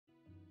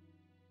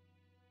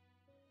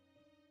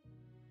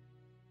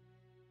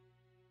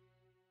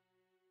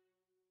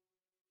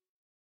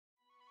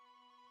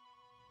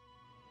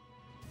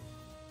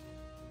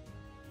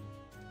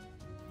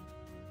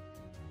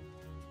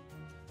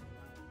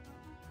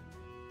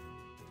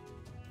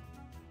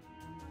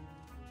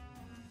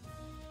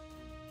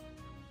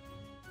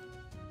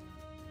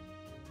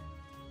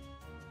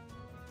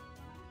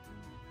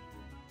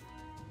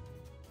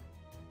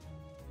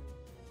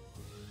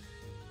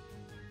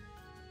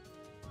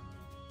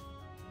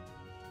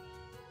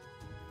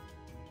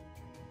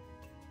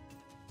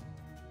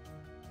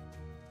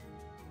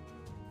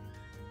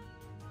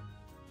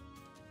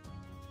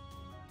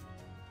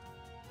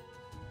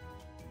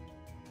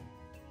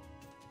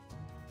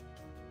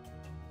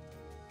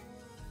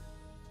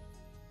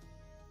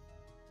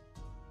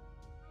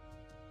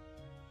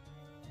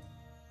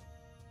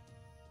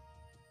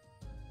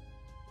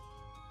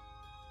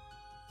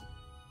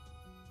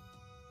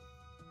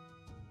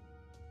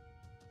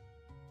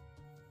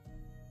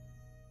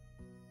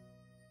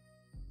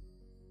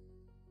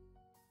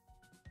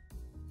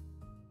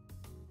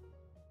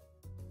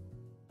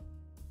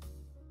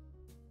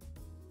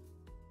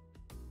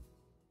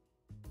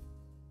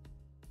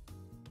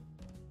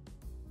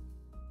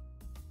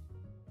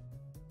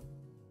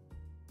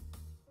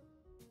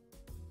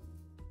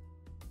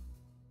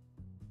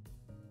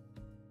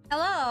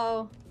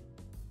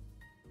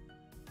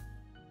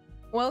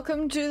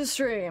Welcome to the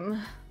stream.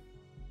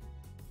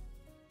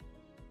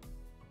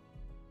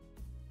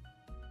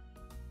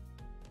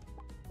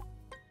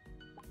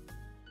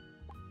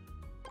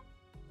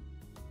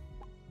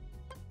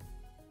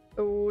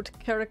 Old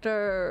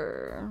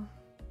character.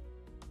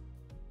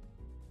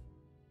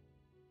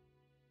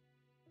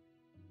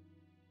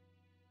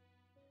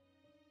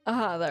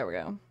 Aha, there we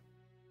go.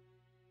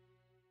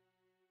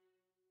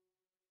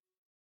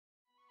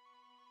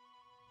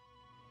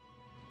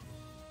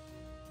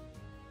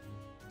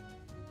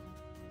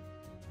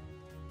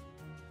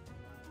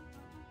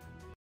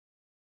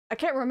 I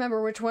can't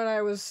remember which one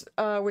I was,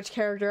 which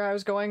character I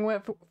was going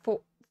with.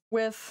 So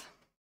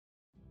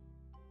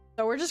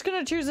we're just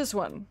gonna choose this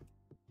one.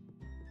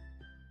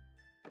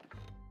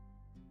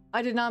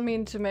 I did not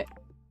mean to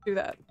do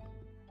that.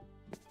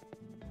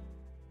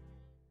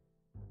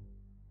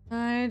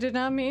 I did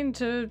not mean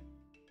to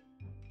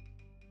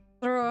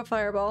throw a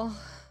fireball.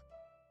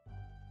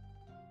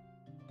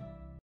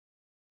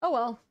 Oh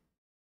well.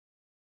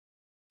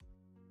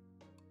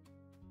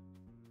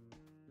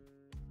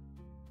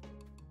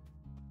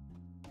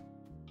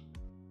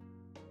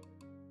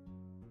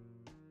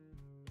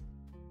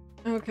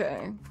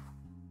 Okay.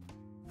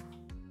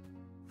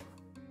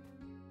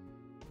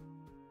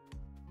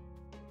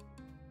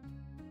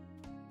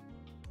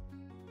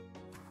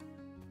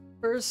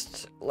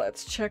 First,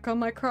 let's check on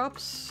my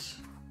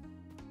crops.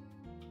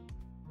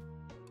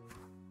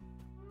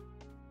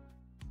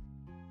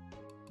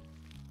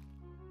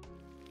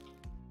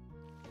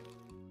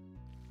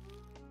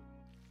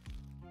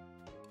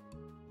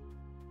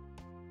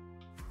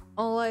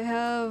 All I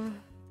have,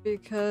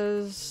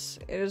 because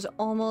it is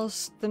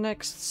almost the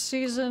next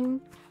season.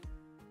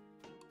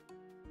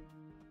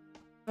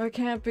 I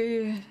can't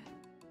be...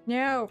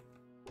 No!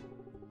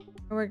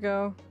 There we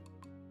go.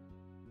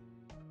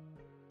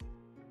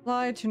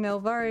 Fly to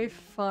Nelvari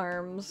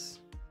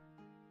Farms.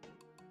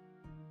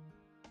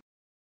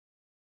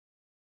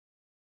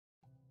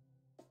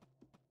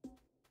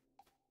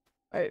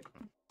 Wait.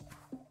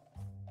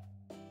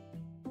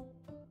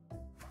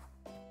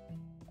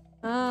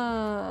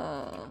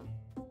 Ah.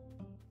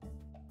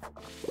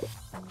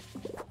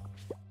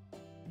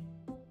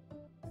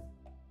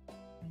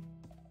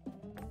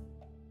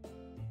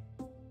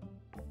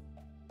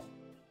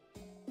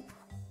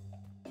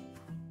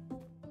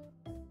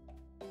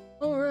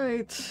 All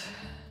right.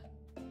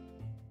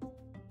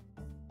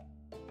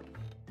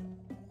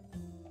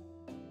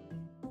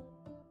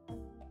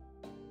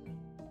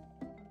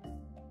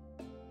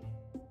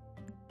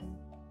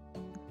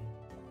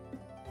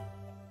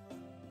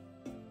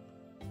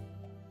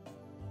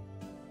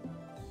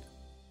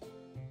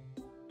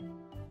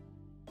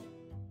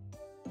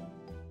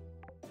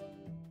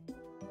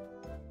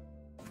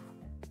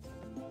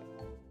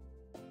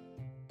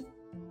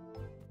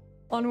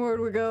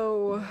 Onward we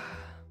go.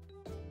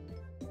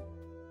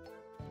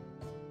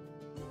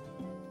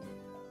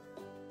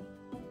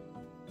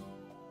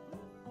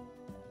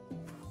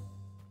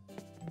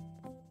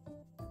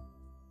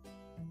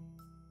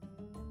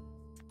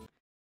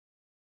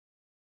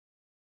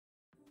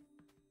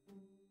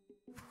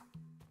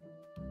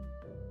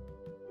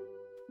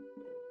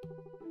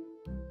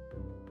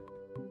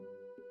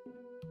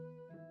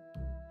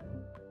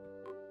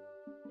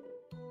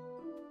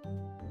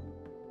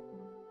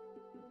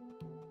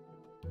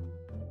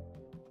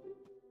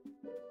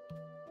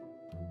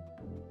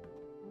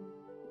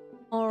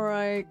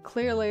 Alright,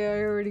 clearly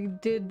I already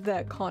did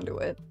that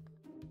conduit.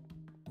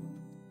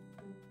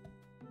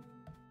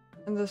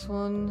 And this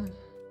one...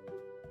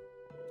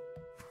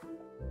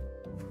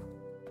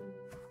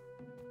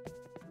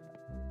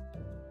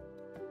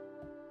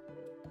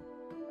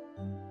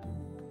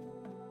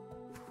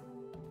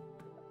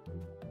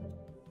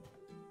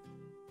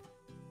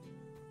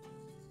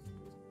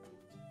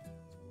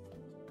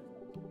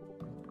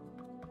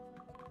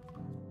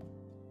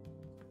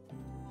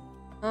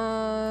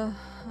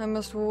 I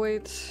must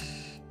wait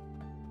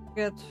to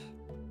get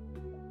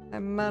my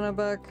mana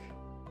back.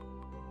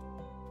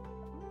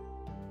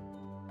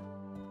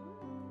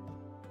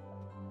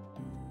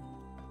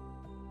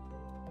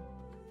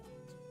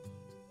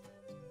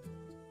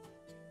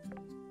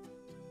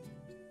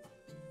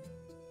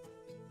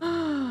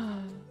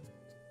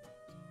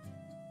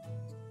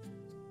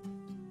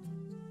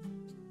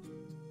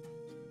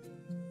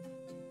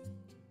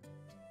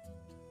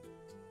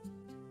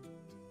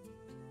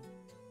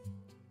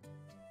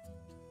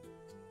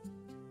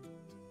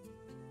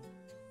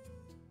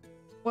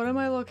 What am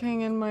I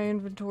looking in my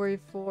inventory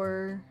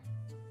for?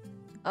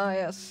 Ah,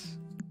 yes.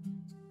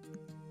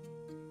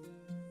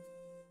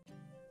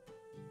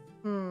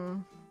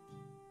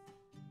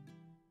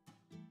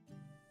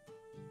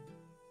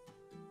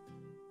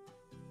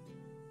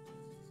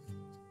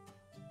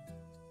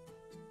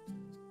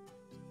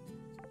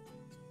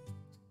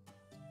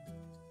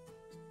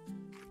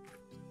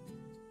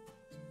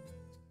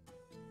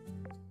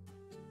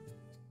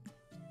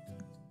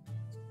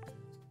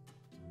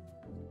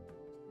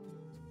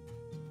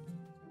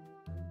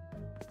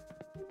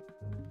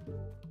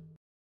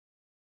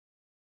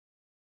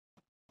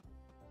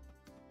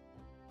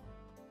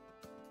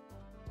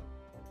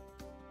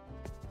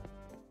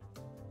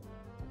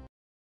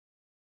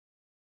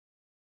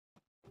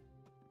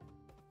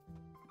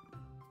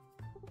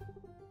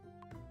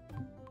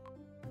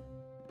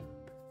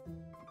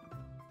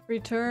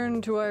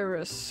 Return to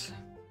Iris.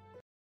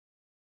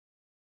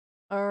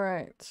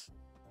 Alright.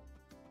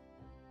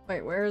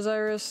 Wait, where is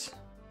Iris?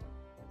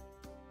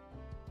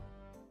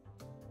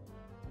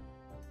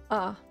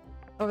 Ah,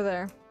 over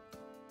there.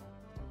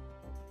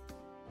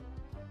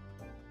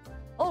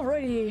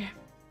 Alrighty.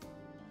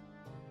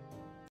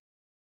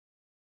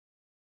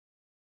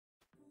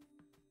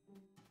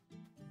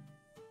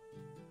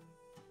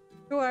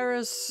 To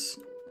Iris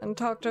and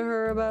talk to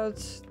her about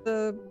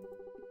the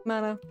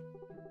mana.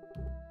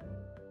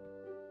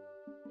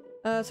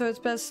 So it's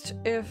best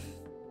if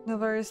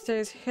Nilvari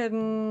stays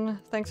hidden.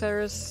 Thanks,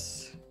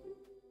 Iris.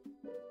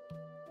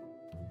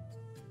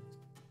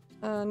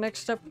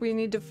 Next up, we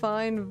need to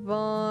find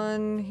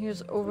Vaughn.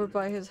 He's over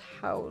by his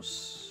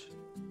house.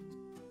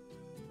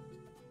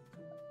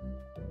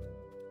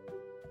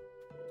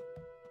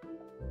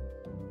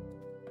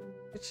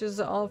 Which is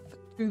off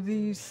to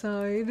the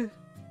side.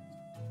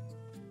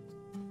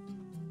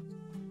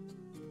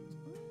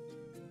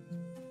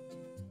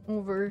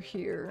 Over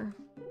here.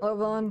 Hello,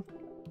 Vaughn.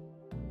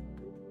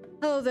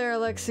 Hello there,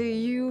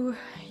 Alexi.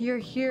 You're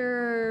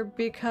here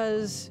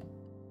because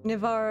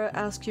Nivara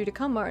asked you to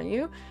come, aren't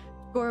you?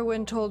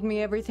 Gorwin told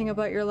me everything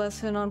about your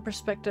lesson on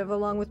perspective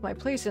along with my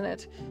place in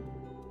it.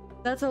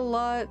 That's a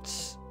lot.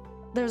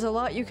 There's a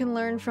lot you can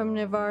learn from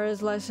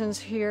Nivara's lessons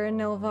here in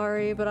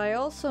Nilvari, but I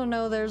also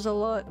know there's a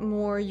lot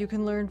more you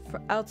can learn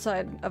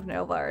outside of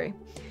Nilvari.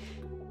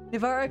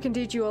 Nivara can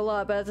teach you a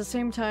lot, but at the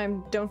same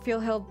time, don't feel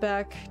held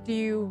back. Do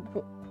you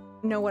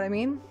know what I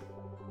mean?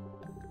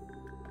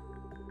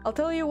 I'll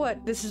tell you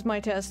what, this is my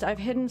test. I've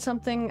hidden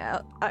something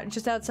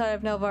just outside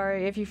of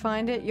Nilvari. If you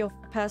find it, you'll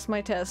pass my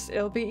test.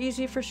 It'll be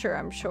easy for sure,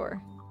 I'm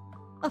sure.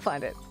 I'll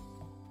find it.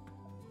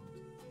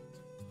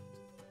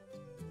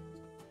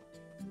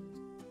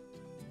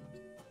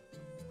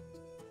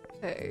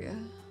 Okay.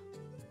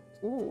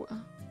 Ooh.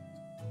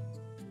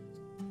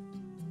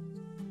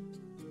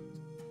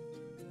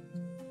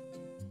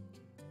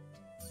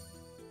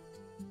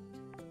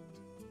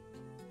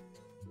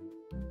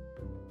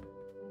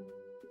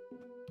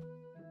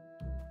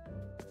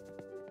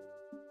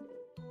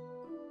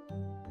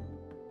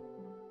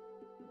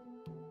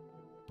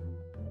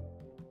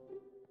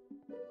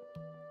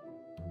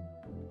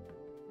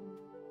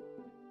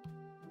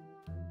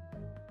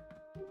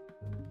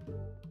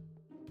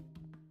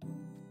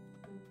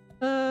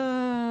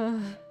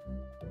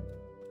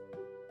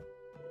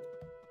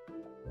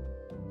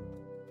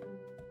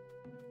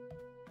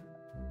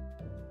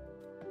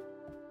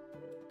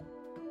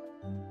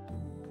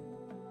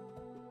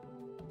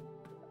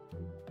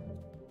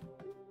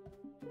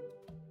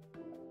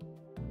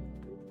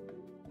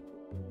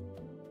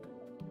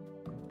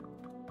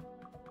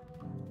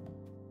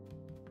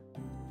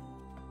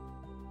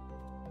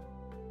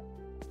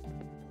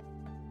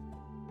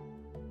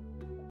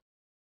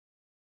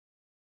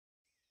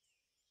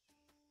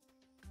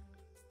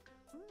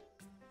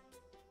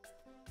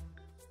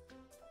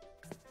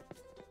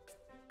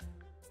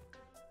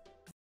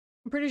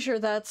 I'm pretty sure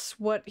that's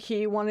what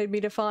he wanted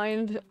me to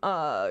find,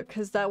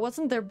 because that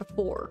wasn't there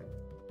before.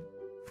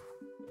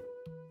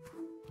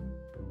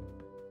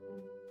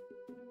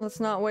 Let's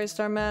not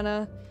waste our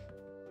mana.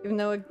 Even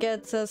though it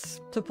gets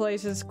us to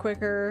places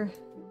quicker,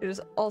 it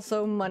is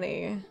also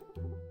money.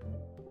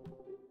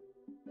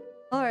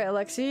 Alright,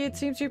 Alexi, it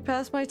seems you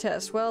passed my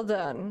test. Well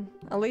done.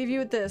 I'll leave you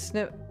with this.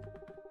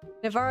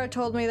 Nivara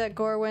told me that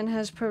Gorwin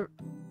has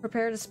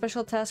prepared a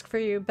special task for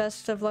you.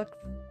 Best of luck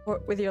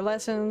with your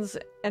lessons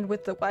and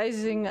with the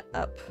wising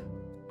up.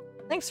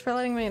 Thanks for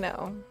letting me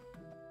know.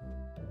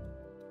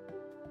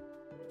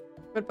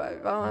 Goodbye,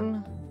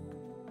 Vaughn.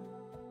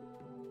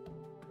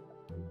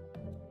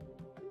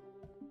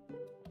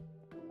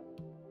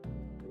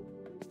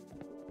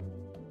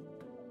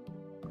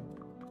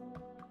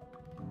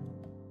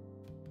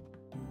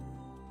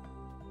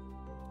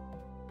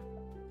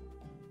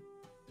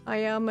 I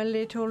am a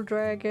little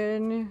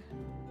dragon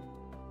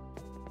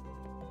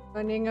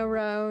running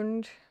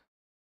around.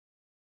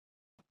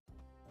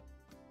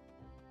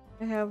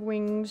 I have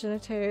wings and a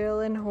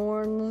tail and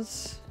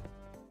horns.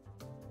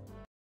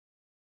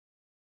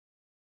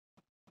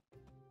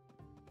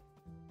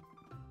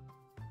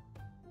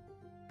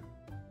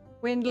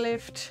 Wind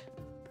lift.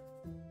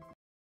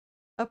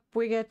 Up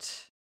we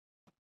get.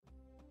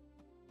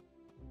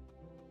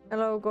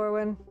 Hello,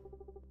 Gorwin.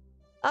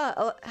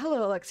 Hello,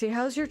 Alexi.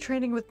 How's your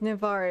training with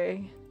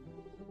Nilvari?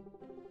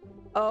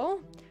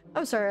 Oh?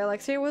 I'm sorry,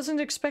 Alexi.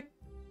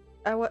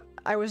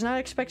 I was not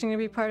expecting to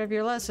be part of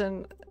your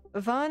lesson.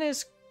 Vaughn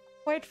is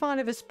quite fond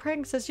of his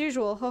pranks as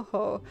usual, ho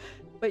ho.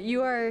 But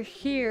you are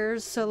here,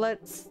 so let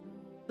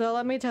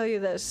me tell you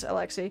this,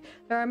 Alexi.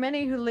 There are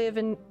many who live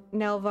in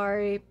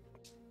Nilvari,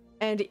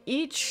 and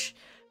each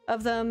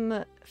of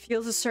them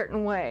feels a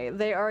certain way.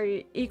 They are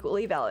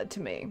equally valid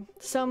to me.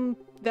 Some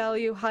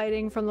value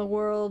hiding from the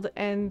world,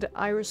 and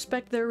I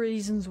respect their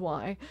reasons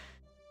why.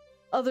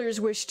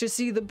 Others wish to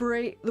see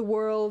the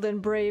world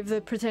and brave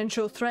the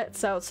potential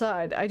threats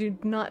outside. I do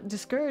not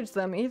discourage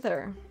them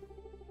either.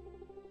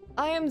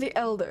 I am the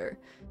elder,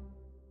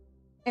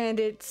 and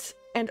it's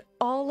and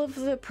all of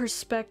the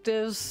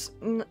perspectives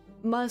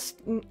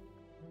must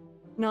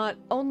not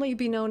only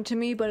be known to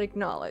me, but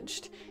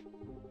acknowledged.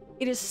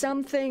 It is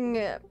something...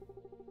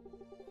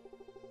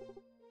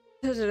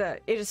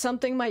 It is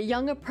something my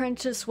young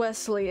apprentice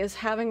Wesley is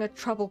having a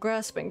trouble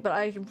grasping, but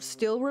I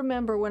still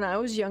remember when I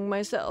was young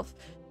myself.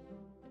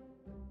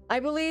 I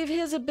believe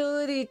his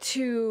ability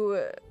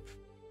to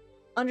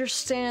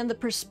understand the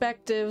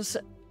perspectives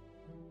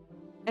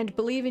and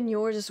believe in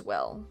yours as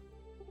well.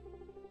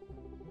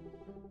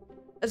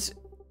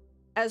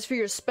 As for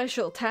your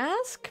special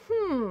task?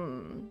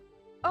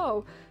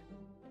 Oh,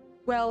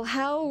 well,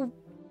 how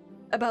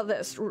about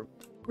this?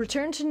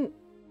 Return to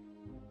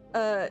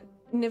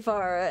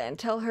Nivara and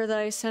tell her that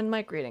I send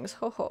my greetings.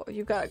 Ho ho,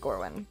 you got it,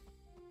 Gorwin.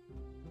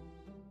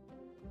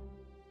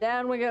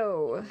 Down we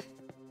go.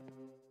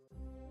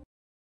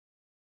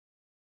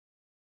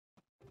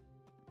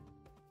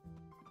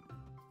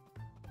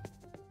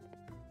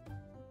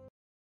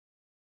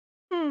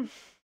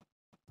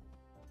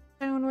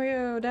 Down we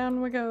go,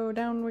 down we go,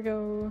 down we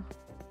go.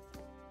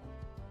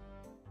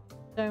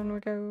 Down we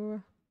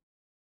go.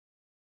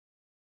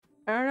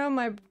 I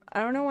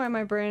don't know why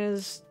my brain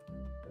is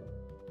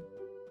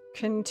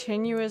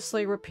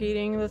continuously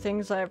repeating the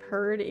things I've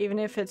heard, even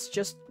if it's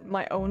just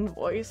my own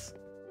voice.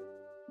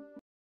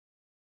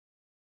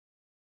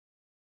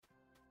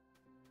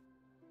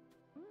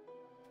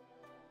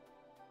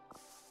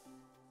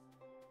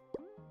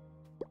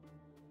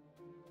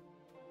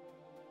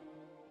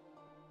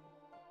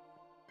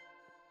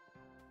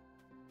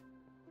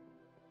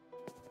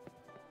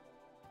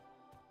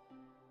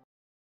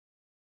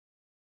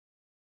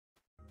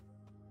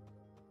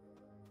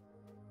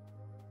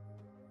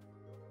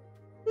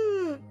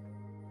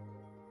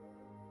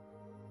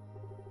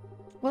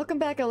 Welcome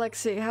back,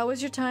 Alexei. How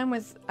was your time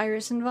with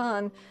Iris and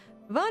Vaughn?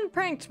 Vaughn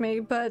pranked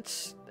me,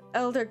 but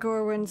Elder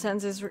Gorwin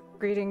sends his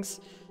greetings.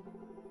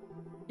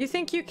 You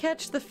think you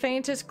catch the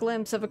faintest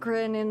glimpse of a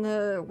grin in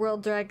the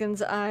World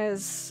Dragon's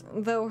eyes,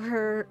 though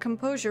her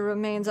composure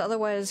remains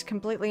otherwise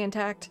completely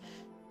intact.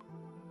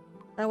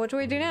 What do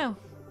we do now?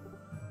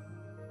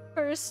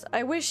 First,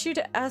 I wish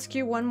to ask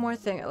you one more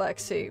thing,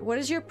 Alexei. What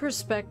is your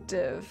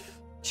perspective?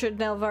 Should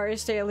Nelvari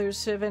stay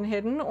elusive and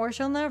hidden, or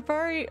shall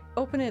Nelvari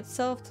open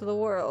itself to the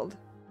world?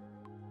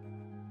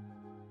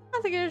 I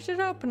think it should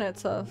open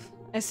itself.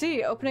 I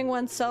see. Opening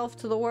oneself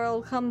to the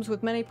world comes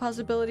with many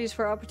possibilities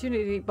for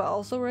opportunity, but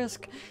also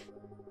risk.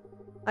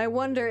 I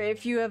wonder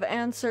if you have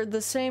answered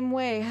the same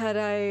way had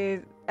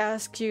I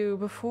asked you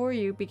before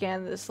you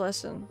began this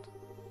lesson.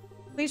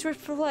 Please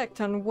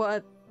reflect on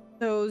what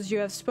those you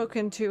have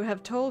spoken to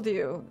have told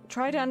you.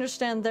 Try to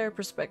understand their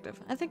perspective.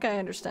 I think I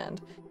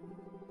understand.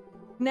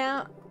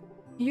 Now,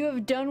 you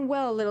have done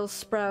well, little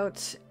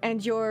sprout,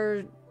 and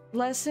your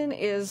lesson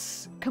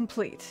is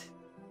complete.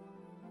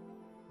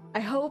 I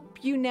hope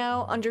you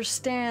now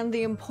understand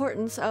the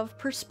importance of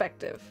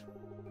perspective.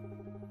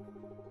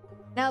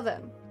 Now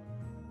then,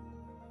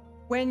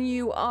 when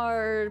you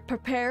are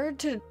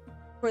prepared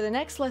for the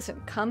next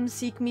lesson, come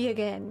seek me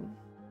again.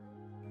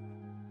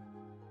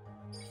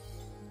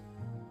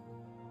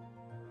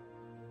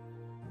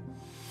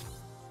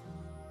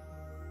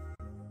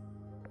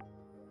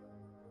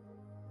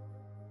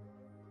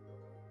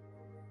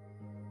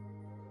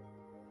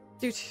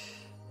 Dude.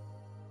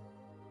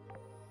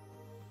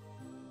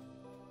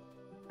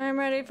 I'm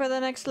ready for the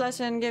next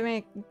lesson.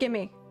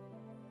 Gimme.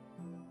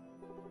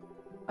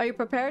 Are you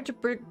prepared to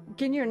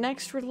begin your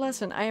next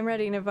lesson? I am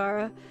ready,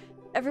 Nivara.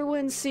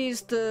 Everyone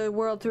sees the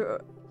world through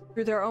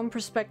their own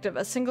perspective.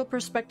 A single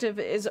perspective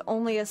is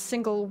only a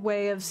single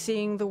way of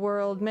seeing the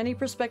world. Many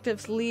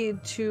perspectives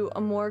lead to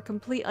a more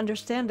complete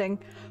understanding.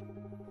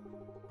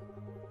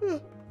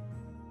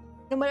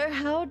 No matter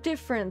how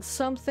different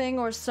something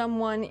or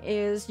someone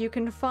is, you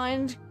can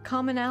find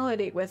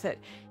commonality with it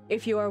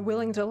if you are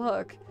willing to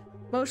look.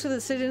 Most of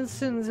the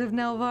citizens of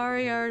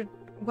Nelvari are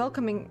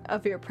welcoming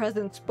of your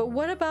presence, but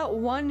what about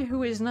one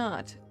who is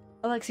not?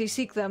 Alexei,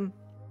 seek them.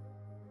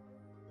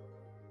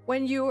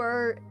 When you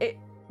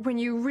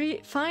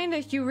find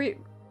that you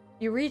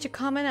reach a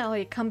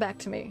commonality, come back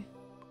to me.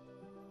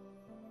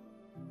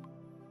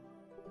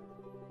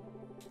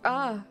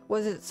 Ah,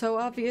 was it so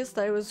obvious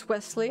that it was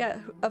Wesley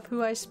of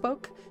who I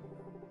spoke?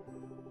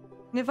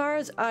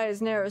 Nivara's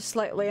eyes narrow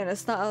slightly and a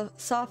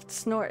soft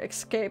snort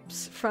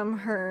escapes from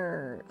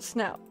her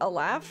snout. A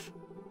laugh?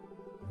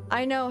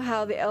 I know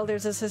how the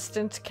Elder's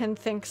assistant can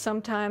think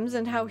sometimes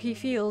and how he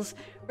feels.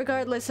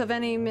 Regardless of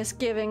any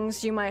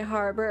misgivings you might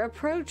harbor,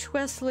 approach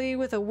Wesley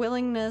with a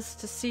willingness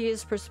to see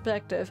his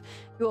perspective.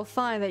 You will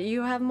find that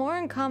you have more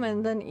in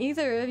common than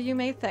either of you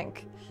may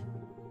think.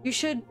 You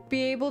should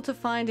be able to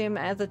find him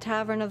at the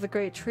Tavern of the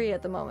Great Tree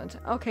at the moment.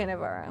 Okay,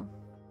 Nivara.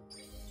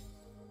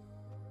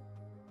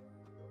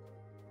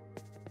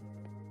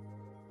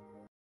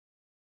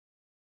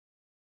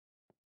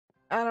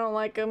 I don't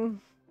like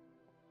him.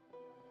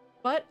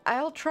 But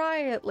I'll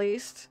try at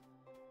least.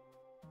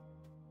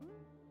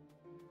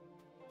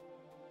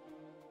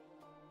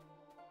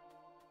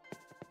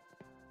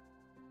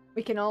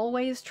 We can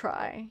always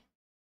try.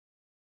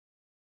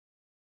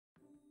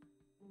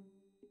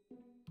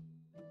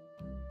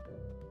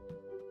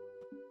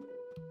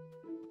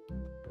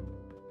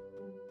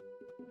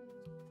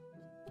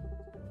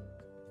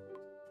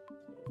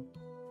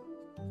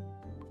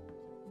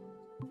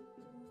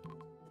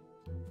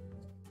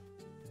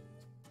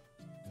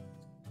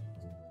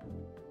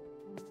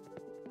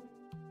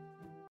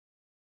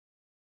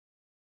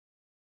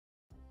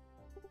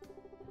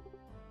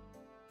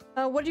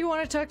 What do you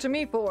want to talk to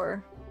me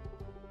for?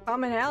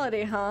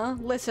 Commonality, huh?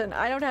 Listen,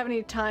 I don't have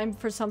any time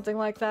for something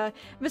like that.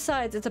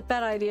 Besides, it's a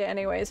bad idea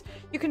anyways.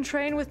 You can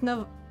train with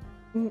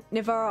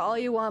Nivara all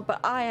you want, but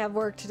I have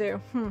work to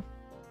do.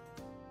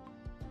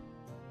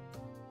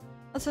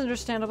 That's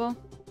understandable.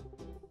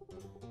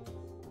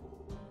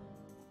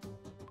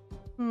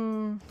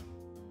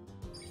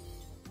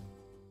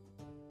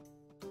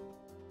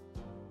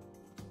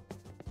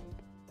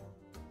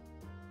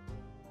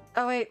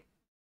 Oh wait,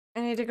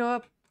 I need to go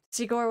up,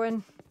 see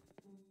Gorwin.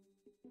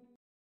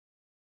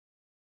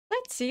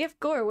 Let's see if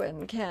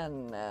Gorwin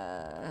can,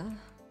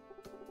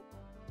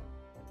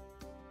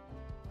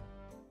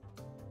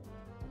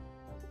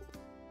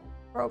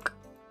 broke.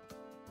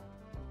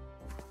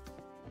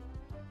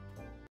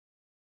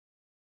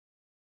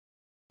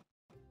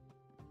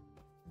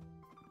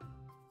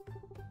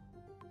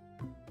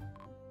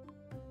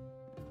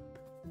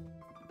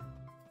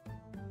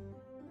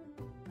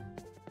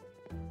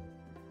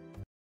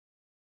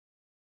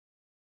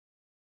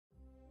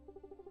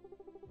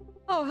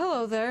 Oh,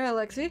 hello there,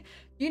 Alexei.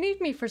 You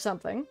need me for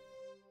something?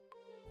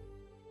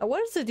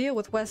 What is the deal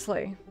with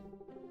Wesley?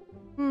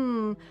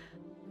 I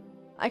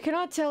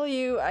cannot tell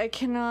you. I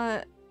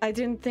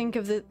didn't think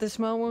of this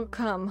moment would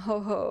come. Ho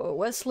ho.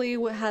 Wesley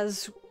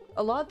has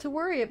a lot to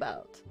worry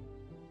about.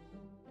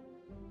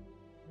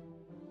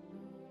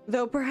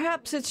 Though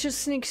perhaps it's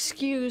just an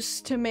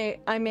excuse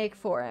I make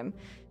for him.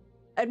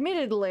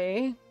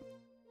 Admittedly,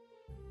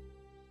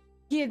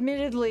 he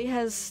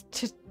has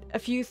a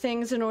few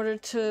things in order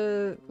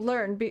to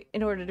learn,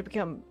 in order to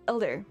become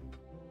elder.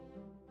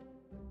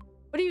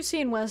 What do you see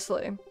in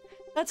Wesley?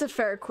 That's a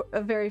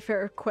very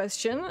fair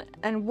question,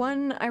 and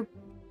one I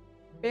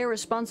bear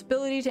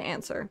responsibility to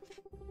answer.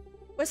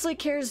 Wesley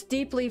cares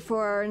deeply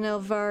for our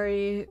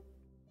Nilvari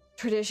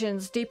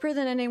traditions, deeper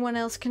than anyone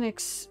else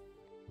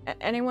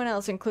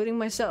including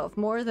myself,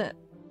 more than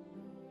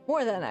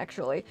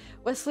actually.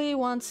 Wesley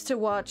wants to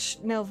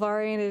watch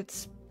Nilvari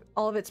and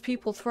all of its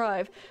people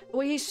thrive. The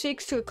way he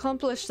seeks to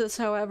accomplish this,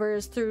 however,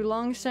 is through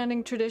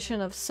long-standing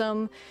tradition of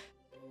some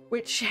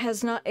which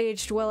has not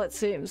aged well, it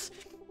seems.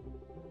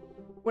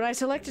 When I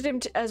selected him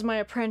as my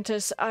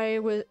apprentice,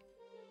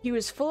 he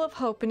was full of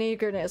hope and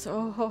eagerness.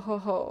 Oh ho ho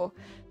ho.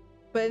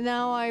 But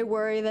now I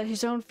worry that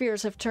his own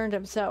fears have turned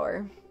him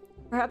sour.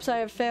 Perhaps I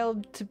have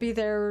failed to be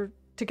there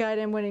to guide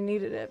him when he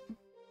needed it.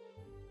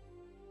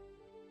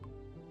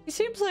 He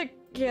seems like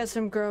he has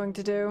some growing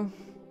to do.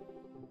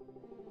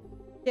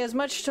 He has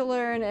much to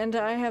learn, and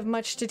I have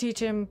much to teach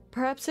him.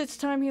 Perhaps it's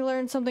time he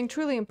learned something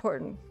truly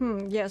important.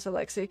 Yes,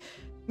 Alexei.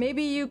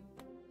 Maybe you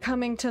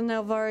coming to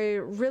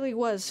Nilvari really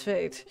was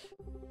fate.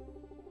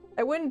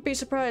 I wouldn't be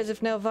surprised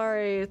if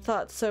Nilvari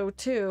thought so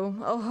too.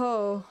 Oh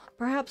ho,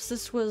 perhaps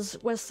this was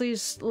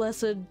Wesley's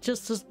lesson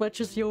just as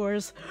much as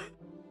yours.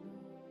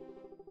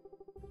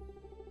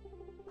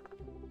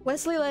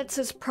 Wesley lets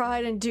his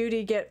pride and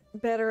duty get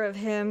better of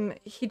him.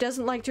 He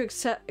doesn't like to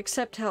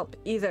accept help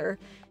either.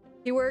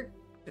 He worked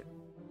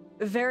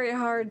very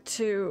hard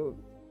to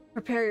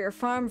prepare your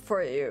farm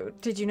for you.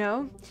 Did you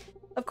know?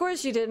 Of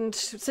course you didn't,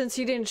 since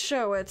you didn't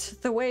show it.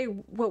 The way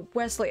what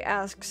Wesley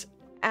acts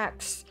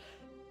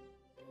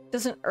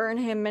doesn't earn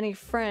him many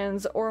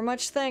friends or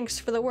much thanks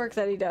for the work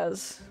that he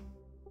does.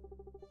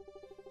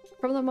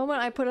 From the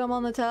moment I put him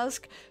on the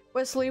task,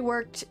 Wesley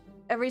worked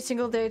every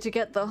single day to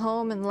get the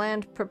home and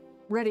land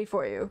ready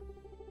for you.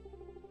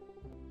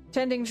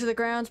 Tending to the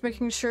grounds,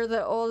 making sure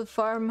the old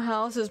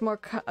farmhouse is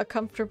a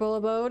comfortable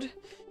abode.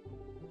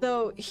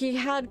 Though he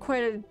had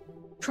quite a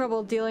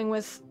trouble dealing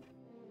with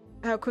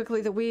how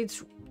quickly the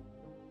weeds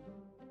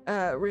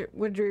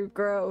would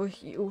regrow.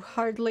 You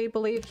hardly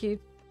believe he...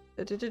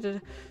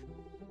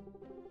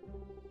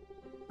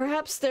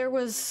 Perhaps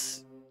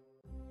there's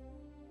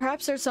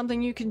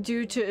something you can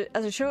do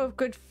as a show of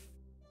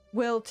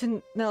goodwill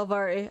to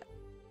Nilvari.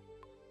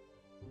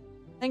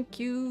 Thank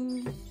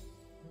you.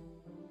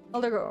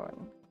 Elder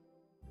Gorwin.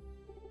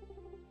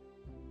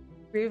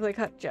 Briefly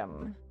cut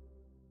gem.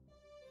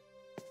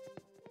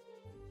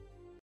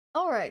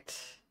 Alright.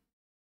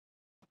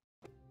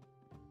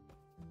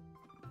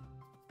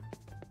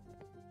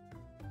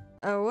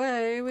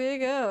 Away we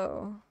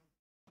go.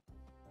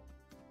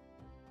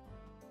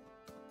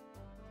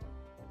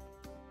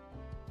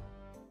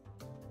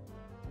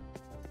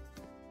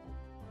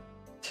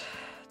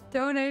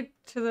 Donate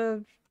to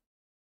the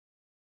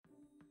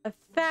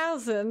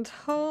 1,000.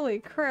 Holy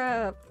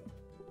crap.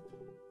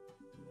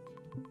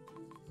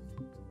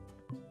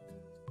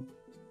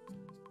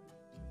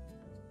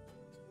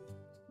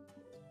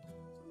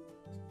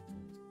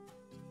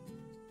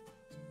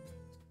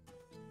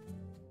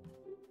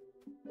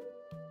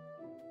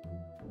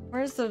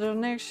 Where's the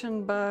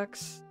donation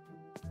box?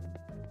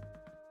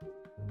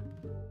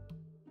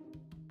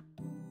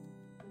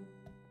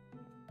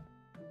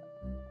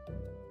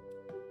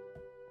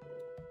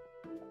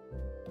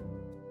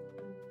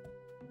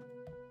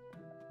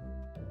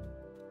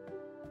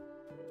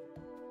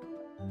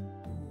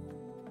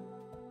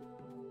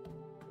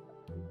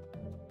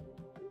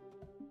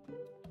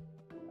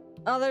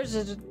 Oh, there's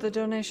the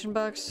donation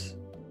box.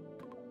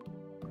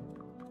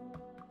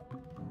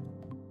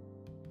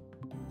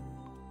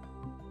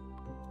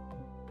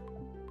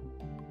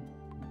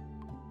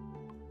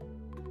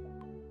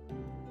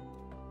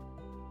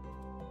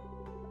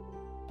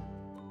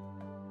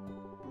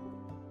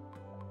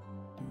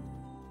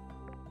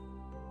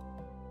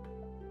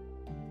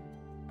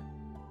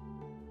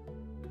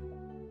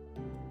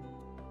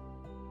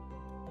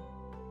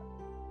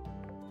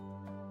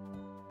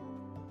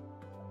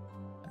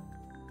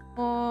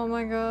 Oh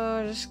my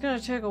god, it's gonna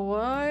take a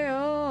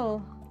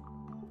while.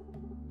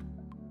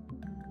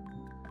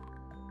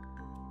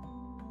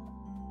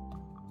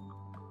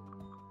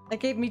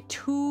 That gave me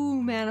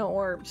 2 mana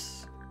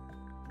orbs.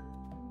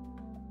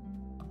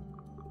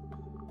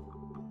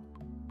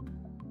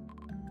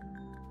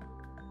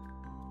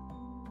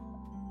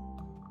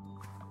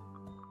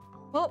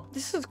 Well,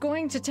 this is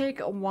going to take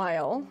a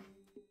while.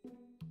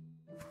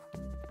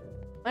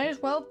 Might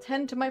as well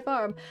tend to my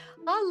farm.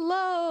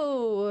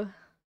 Hello!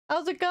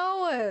 How's it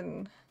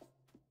going?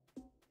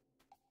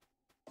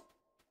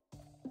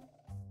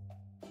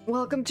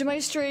 Welcome to my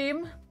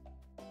stream.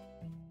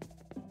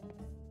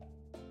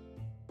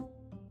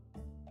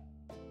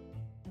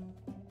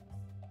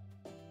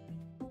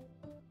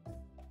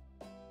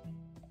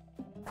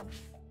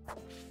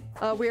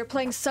 We are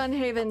playing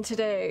Sunhaven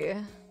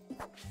today.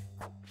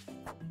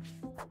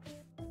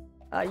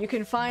 You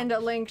can find a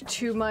link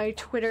to my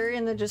Twitter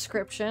in the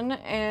description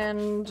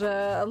and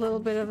a little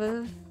bit of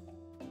a...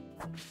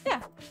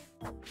 yeah.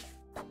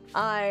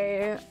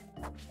 I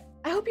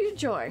hope you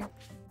enjoy.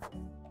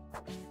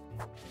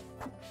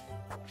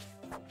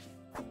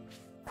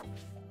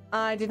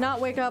 I did not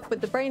wake up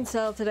with the brain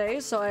cell today,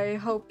 so I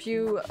hope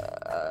you...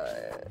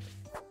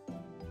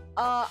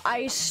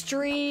 I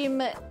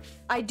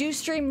do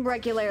stream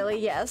regularly,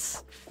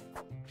 yes.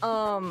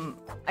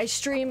 I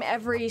stream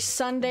every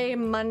Sunday,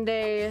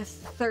 Monday,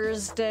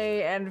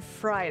 Thursday, and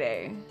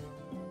Friday.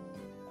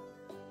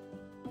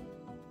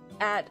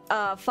 At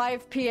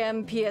 5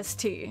 p.m.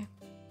 PST.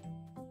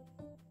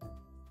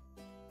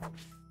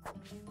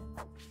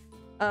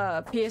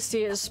 PST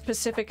is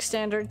Pacific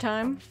Standard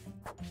Time.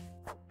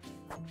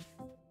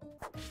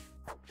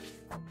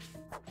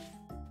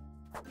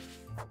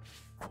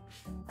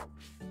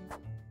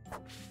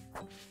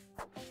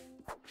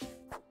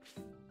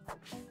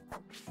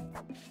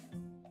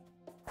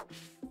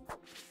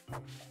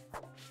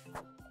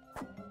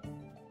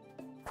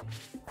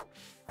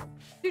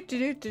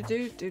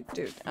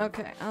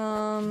 Okay,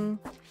 I'm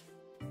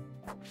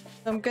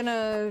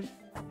gonna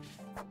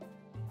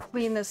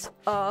clean this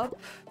up.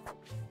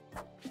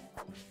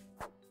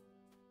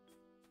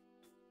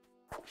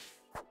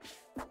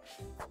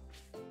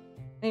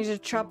 I need to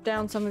chop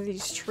down some of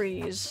these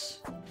trees.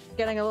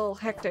 Getting a little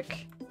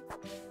hectic.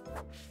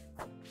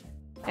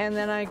 And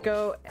then I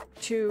go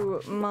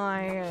to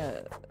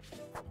my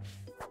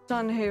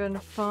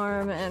Sunhaven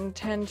farm and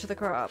tend to the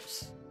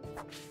crops.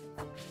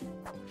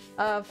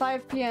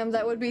 5 p.m.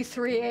 That would be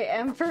 3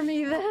 a.m. for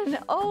me then.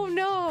 Oh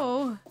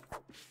no!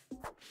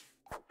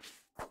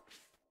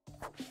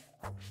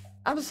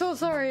 I'm so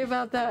sorry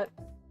about that.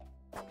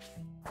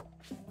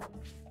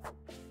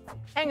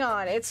 Hang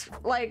on, it's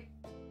like...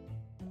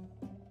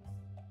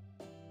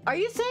 Are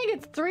you saying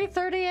it's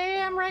 3:30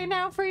 a.m. right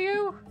now for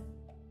you?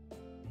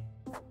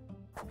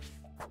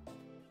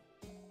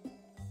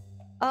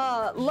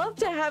 Love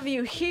to have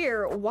you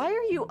here. Why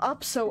are you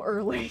up so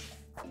early?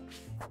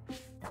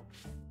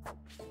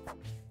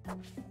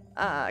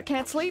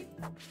 Can't sleep?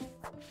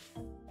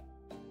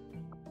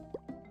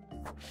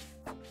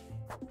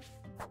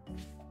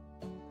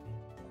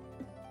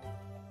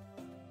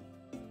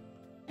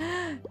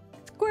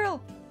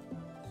 Squirrel!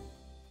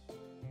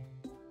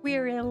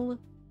 Squirrel.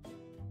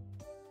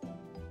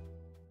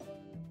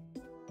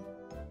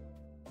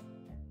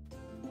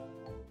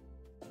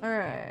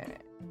 Alright.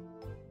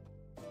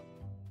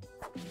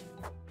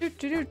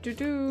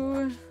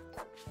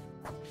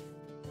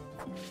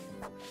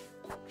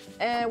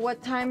 And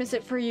what time is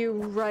it for you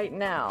right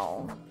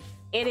now?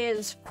 It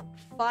is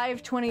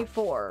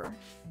 5:24.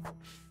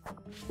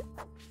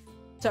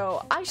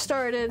 So I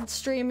started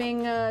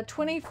streaming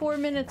 24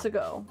 minutes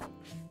ago.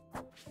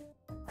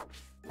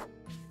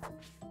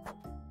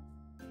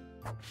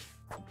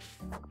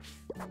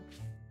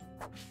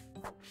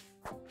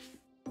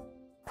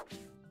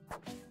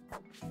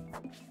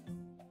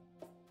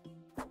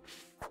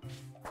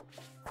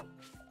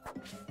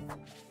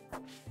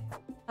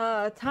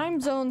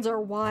 Time zones are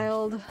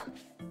wild.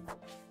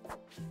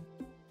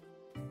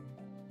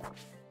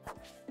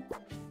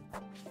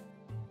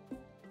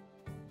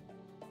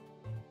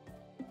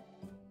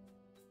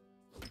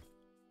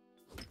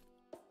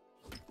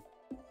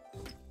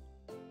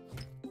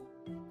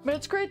 But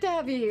it's great to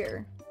have you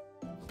here.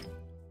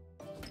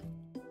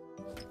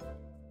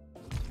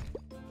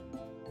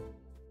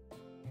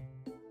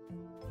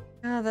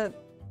 That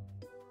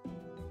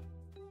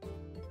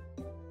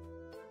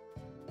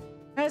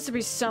has to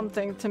be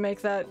something to make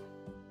that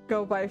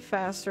go by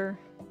faster.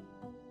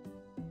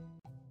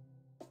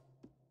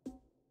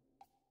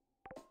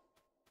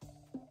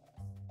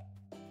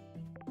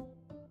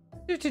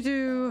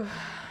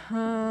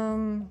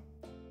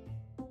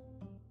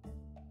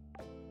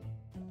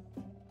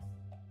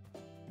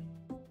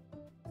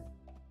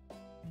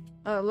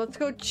 Let's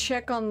go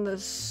check on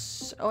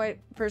this. Oh wait,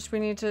 first we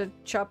need to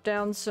chop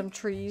down some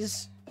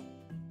trees.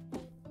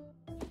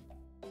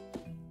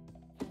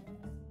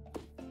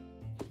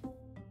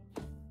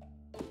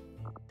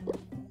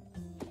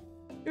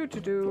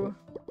 Do.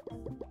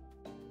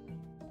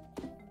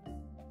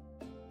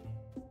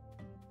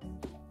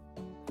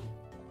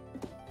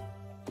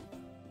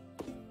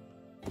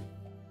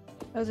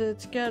 'Cause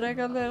it's getting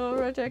a little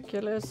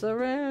ridiculous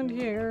around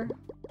here.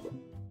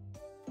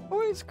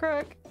 Voice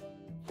crack.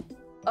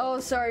 Oh,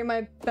 sorry,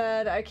 my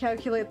bad. I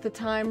calculate the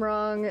time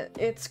wrong.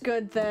 It's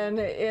good then.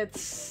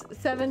 It's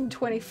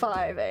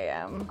 7:25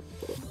 a.m.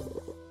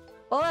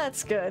 Well,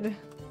 that's good.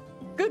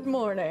 Good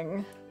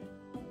morning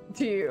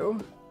to you.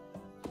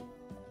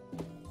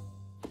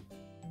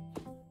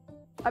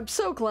 I'm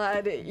so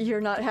glad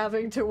you're not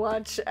having to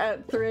watch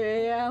at 3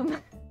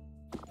 a.m.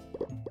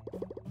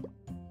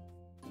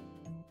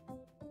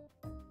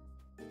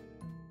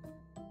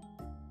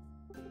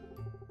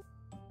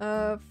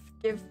 I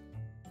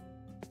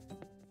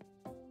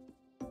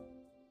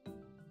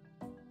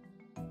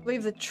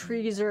believe the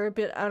trees are a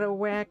bit out of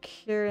whack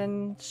here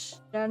in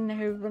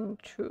Sunhaven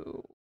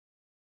 2.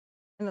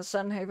 In the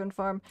Sunhaven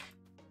farm.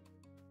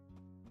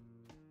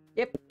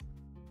 Yep.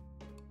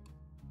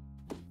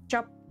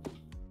 Chop.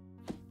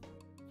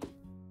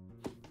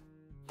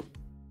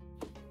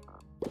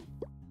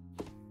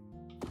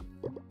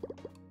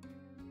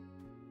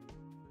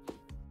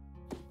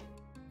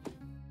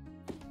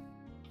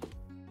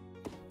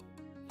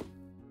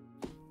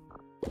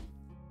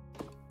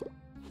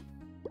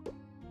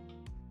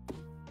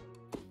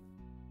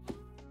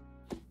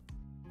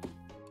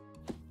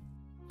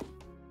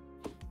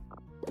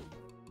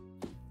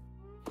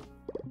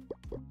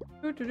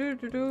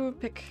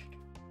 Pick.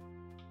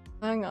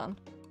 Hang on.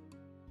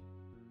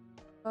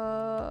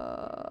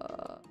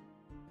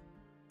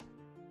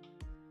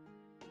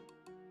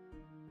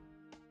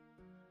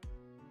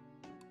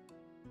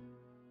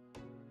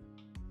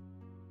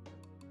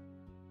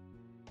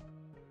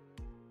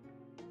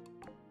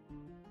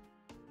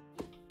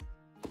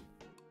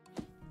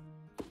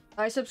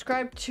 I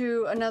subscribe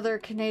to another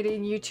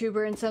Canadian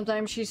YouTuber and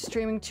sometimes she's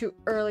streaming too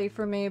early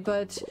for me,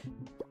 but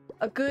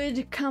a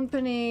good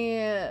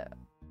company...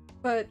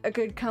 But a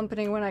good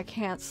company when I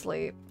can't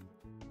sleep.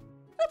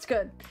 That's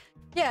good.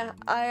 Yeah,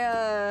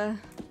 I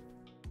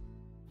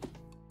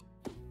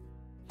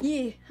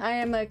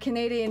am a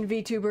Canadian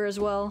VTuber as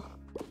well.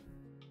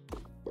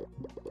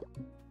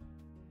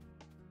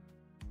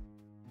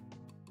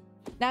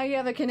 Now you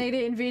have a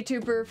Canadian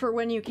VTuber for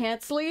when you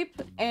can't sleep,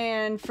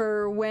 and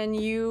for when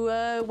you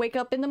wake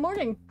up in the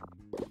morning.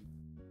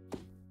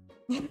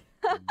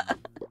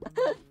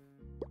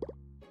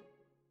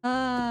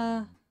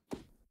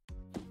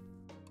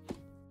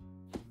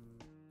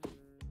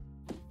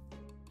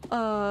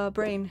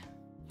 Brain.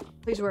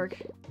 Please work.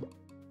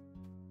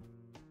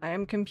 I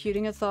am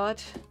computing a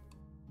thought.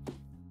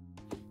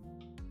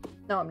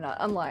 No, I'm not.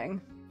 I'm lying.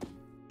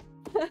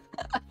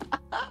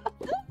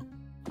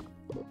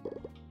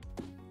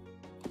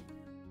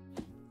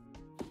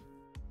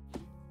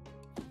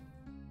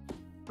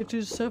 It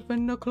is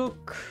 7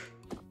 o'clock.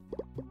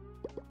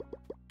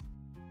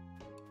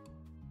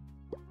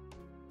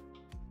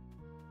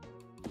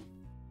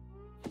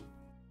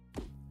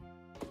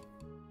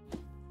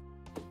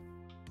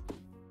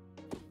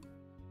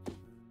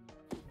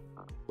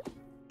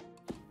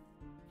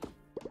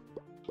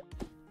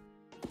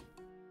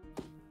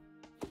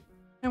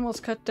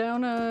 Almost cut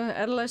down a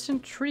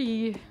adolescent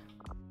tree.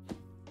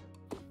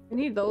 We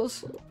need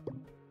those.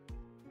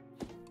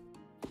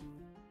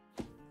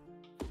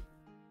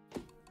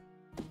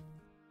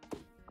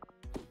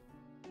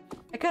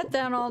 I cut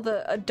down all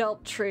the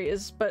adult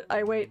trees, but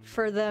I wait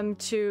for them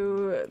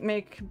to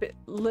make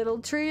little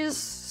trees,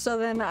 so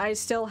then I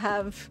still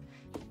have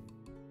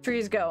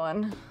trees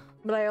going.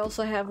 But I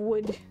also have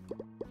wood.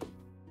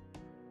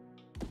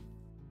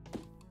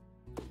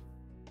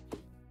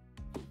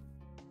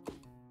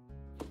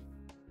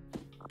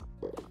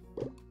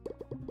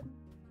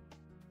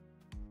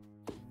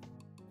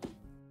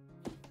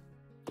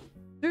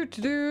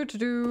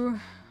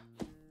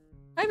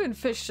 I haven't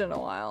fished in a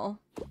while.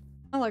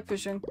 I like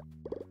fishing.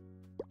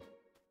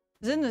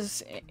 In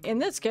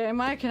this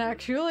game, I can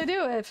actually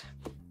do it.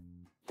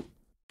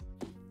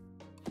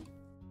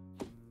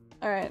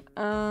 Alright,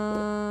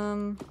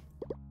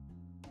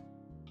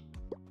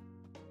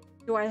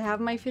 do I have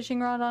my fishing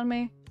rod on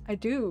me? I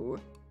do.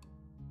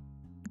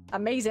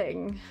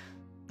 Amazing.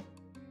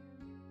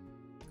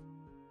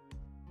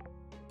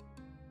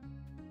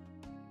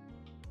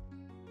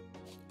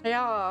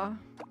 Yeah.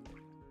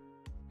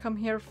 Come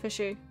here,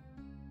 fishy.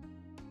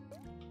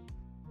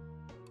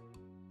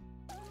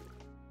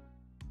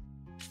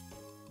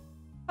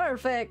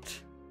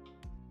 Perfect.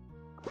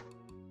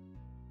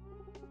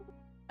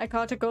 I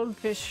caught a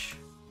goldfish.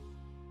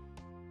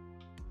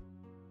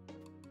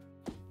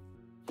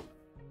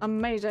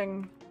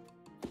 Amazing.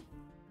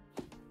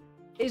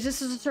 Is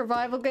this a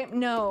survival game?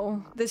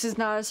 No, this is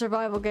not a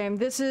survival game.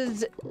 This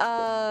is,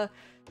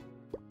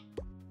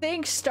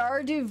 think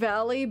Stardew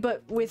Valley,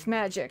 but with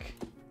magic.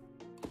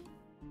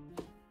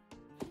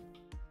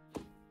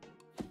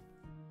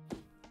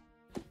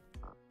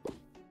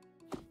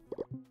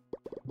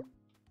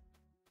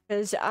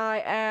 Because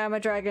I am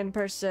a dragon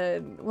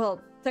person. Well,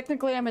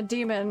 technically I'm a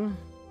demon.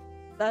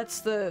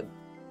 That's the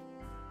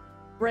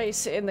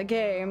race in the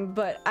game,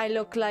 but I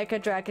look like a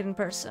dragon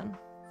person.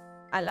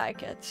 I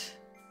like it.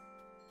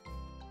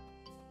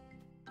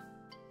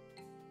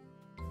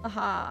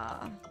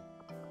 Aha.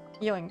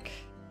 Yoink.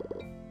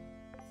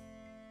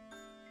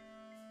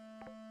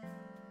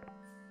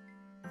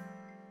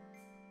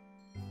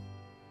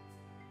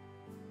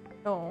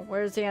 Oh,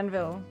 where's the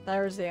anvil?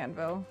 There's the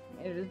anvil.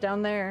 It is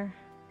down there.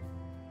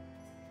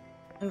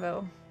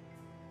 Anvil.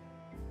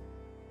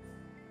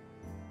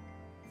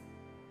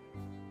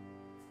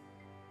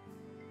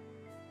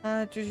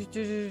 I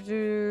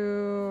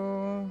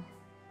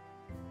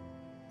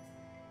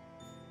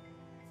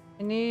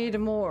need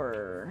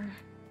more.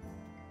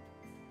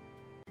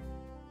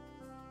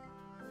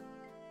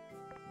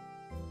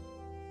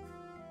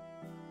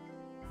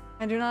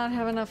 I do not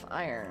have enough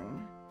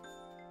iron.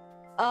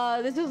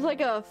 This is like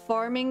a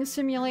farming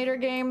simulator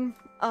game.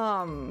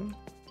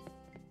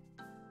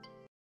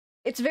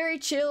 It's very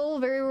chill,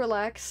 very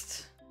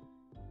relaxed.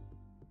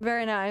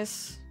 Very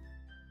nice.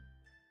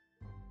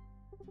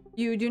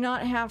 You do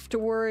not have to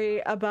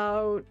worry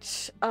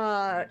about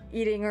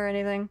eating or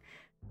anything.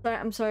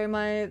 I'm sorry,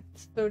 my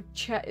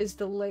chat is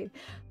delayed.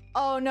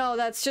 Oh no,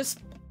 that's just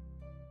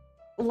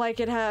like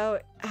it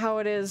how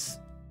it is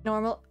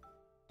normal.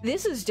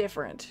 This is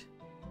different.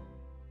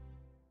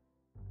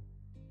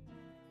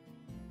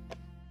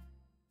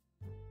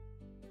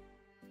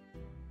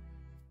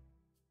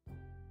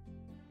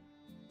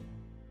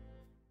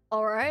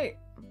 All right.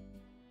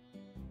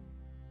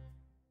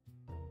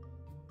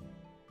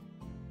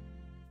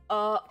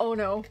 Oh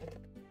no.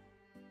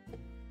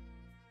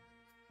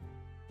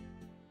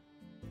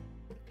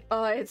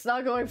 It's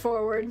not going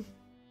forward.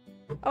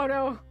 Oh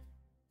no.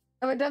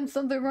 Have I done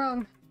something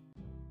wrong?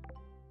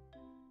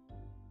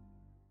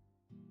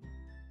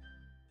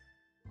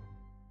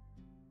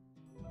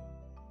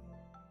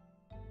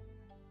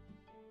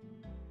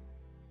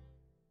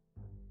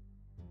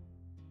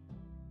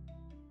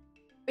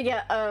 But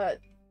yeah,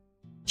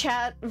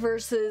 chat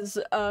versus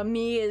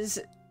me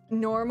is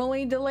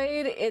normally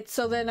delayed. It's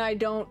so then I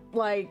don't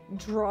like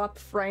drop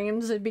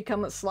frames and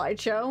become a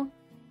slideshow.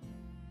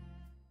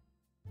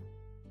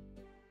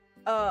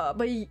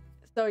 But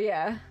so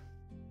yeah.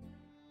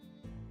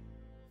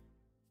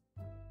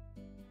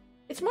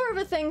 It's more of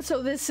a thing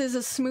so this is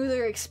a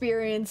smoother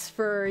experience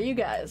for you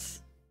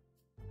guys.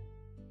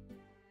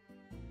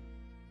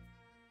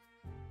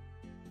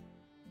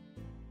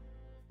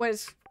 What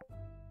is...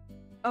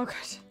 Oh god.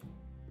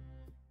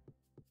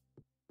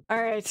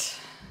 Alright.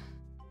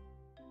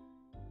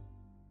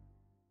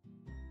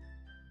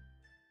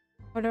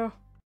 Oh no.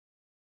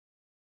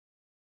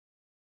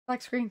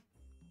 Black screen.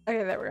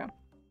 Okay, there we go.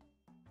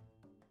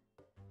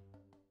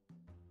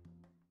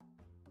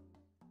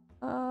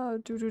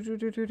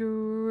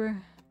 Do.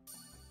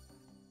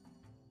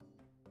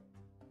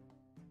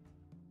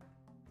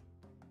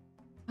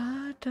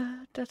 Da da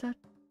da da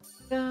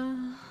da.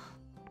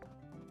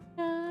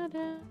 Da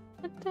da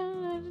da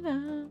da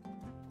da.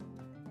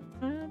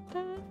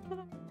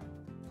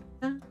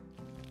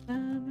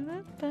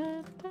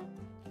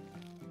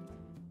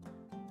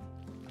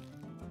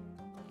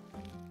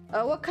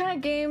 What kind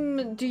of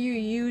game do you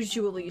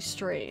usually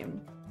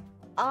stream?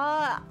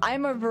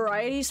 I'm a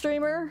variety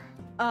streamer,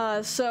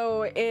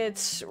 so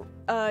it's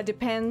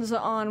depends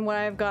on what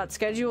I've got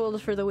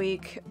scheduled for the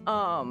week.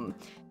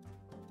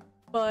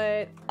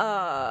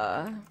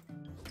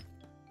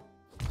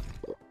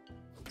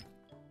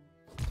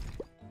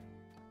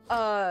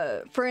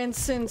 For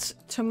instance,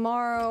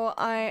 tomorrow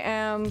I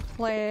am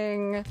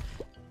playing...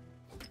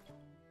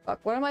 Fuck,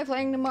 what am I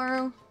playing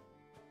tomorrow?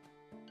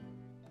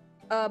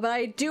 But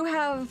I do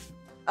have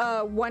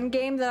one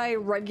game that I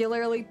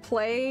regularly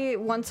play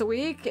once a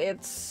week.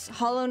 It's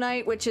Hollow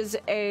Knight, which is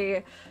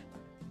a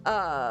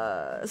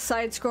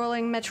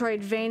side-scrolling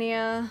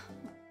Metroidvania.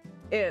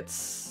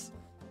 It's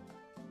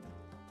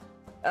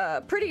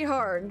pretty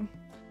hard.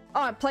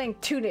 Oh, I'm playing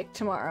Tunic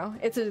tomorrow.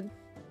 It's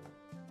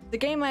the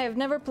game I have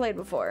never played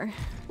before.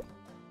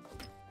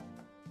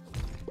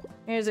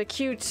 Here's a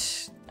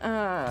cute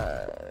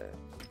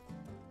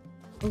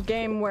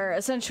game where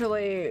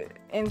essentially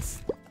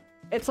it's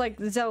like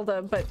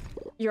Zelda, but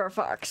you're a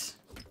fox.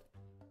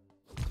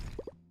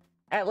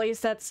 At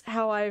least that's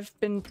how I've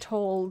been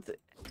told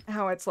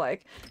how it's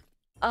like.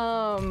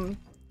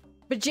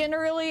 But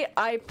generally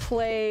I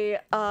play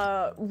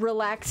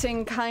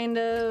relaxing kind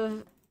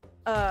of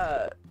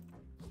I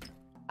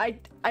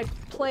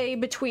play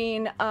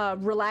between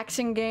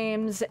relaxing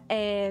games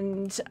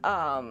and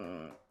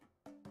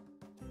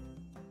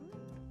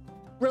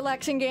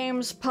relaxing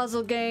games,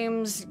 puzzle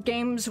games,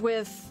 games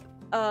with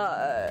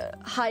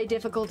high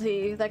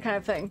difficulty, that kind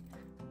of thing.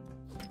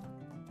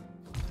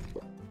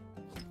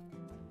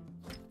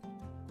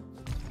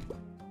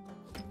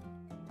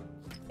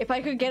 If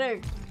I could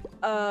get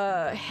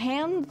a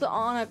hands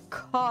on a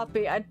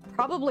copy, I'd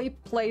probably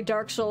play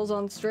Dark Souls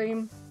on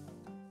stream.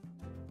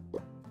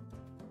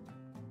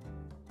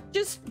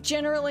 Just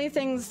generally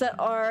things that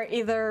are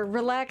either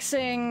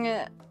relaxing,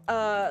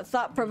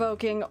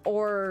 thought-provoking,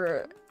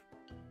 or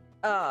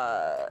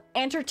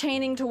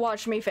entertaining to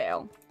watch me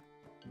fail.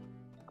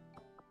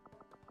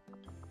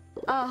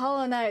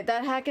 Hollow Knight,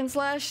 that hack and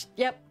slash?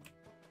 Yep.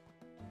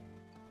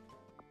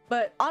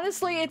 But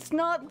honestly, it's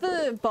not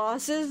the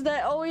bosses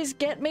that always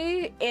get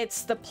me,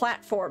 it's the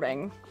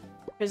platforming.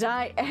 Because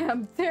I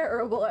am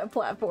terrible at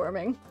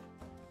platforming.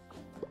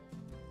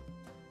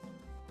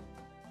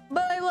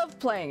 But I love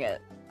playing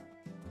it.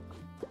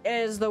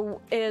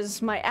 It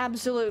is my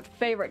absolute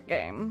favorite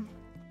game.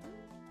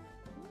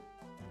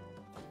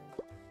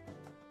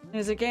 It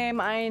is a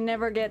game I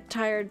never get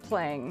tired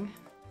playing.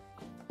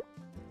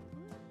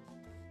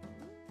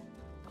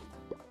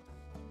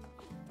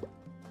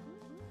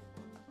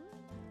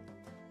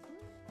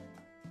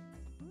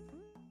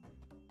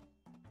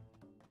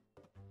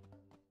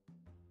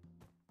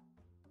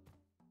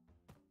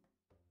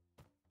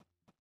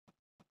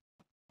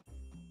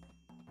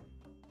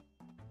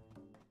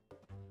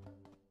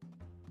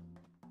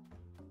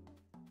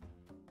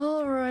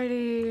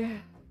 Alrighty.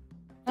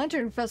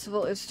 Lantern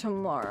Festival is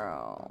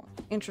tomorrow.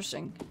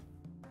 Interesting.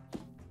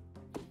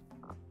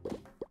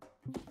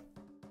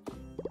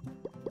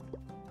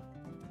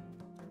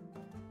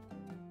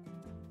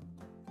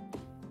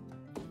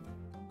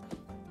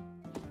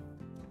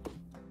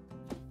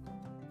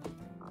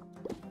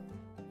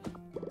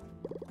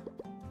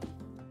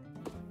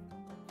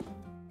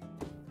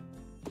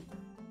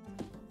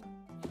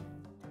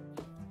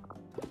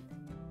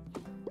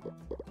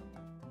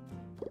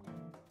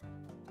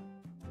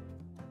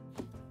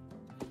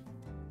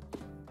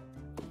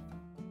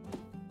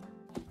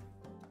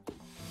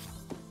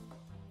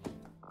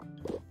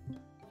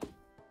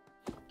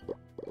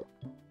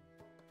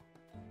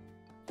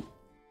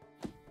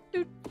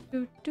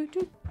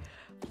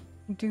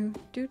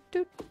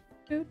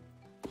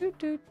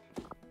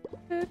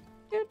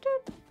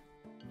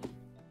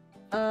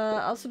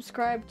 I'll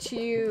subscribe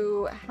to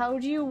you. How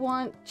do you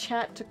want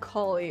chat to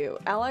call you?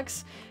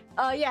 Alex?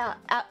 Yeah,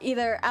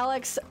 either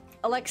Alex,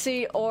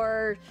 Alexi,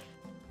 or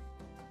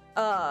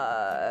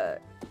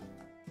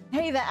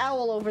hey, the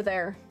owl over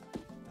there.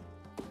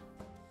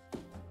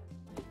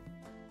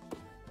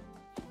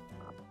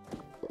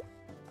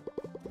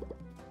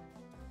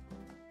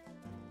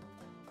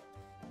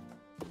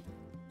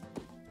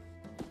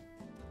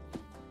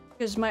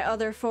 Because my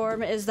other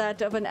form is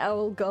that of an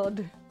owl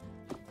god.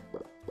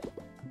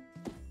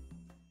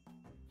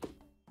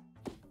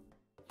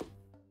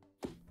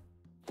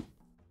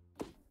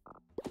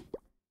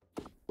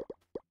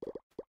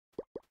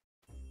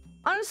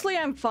 Honestly,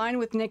 I'm fine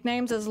with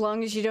nicknames as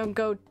long as you don't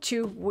go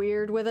too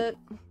weird with it.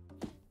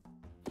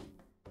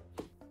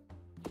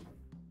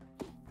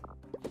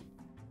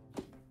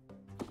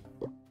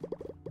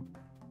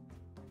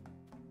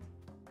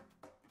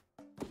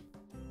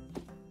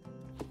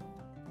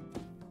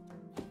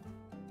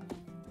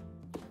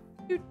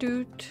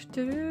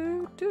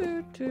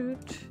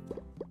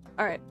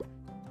 Alright.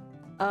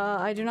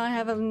 I do not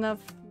have enough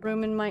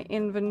room in my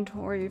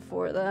inventory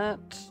for that.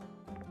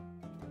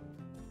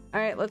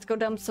 Alright, let's go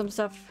dump some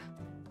stuff.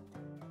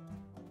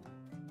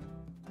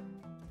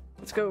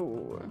 Let's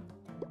go.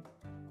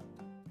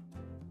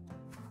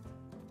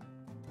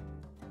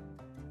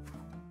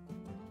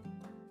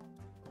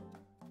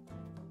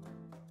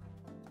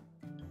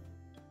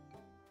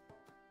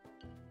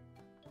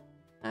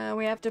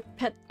 We have to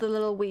pet the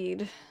little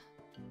weed.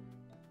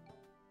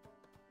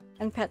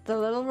 And pet the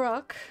little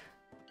rock.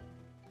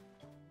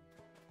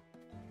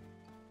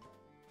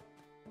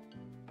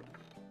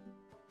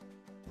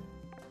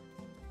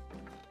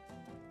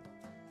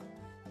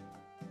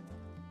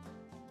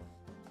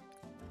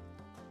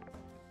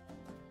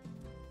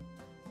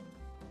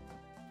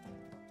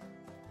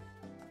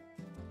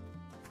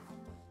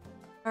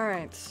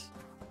 Alright.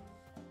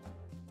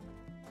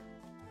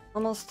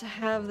 Almost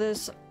have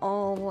this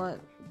all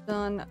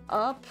done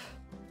up.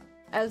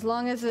 As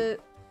long as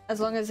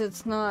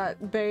it's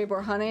not babe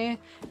or honey.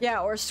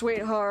 Yeah, or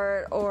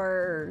sweetheart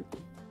or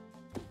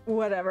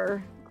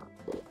whatever.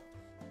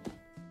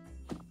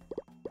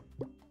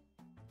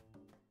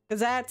 Cause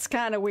that's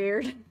kind of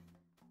weird.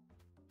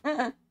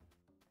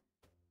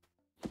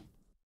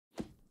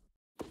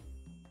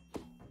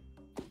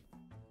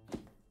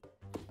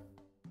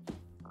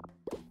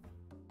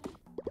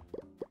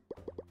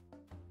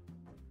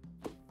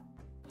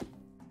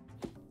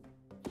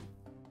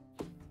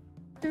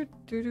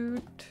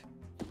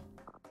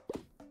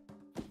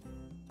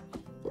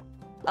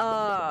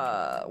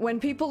 When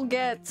people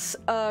get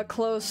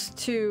close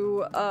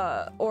to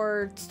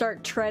or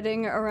start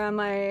treading around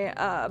my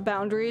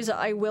boundaries,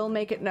 I will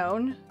make it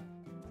known.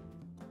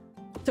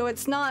 So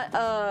it's not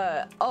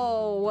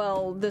oh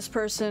well, this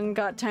person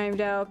got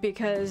timed out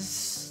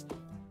because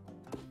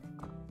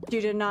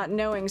due to not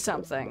knowing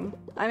something.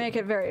 I make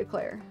it very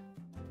clear.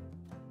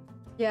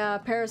 Yeah,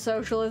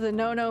 parasocial is a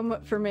no-no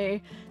for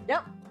me.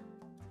 Yep.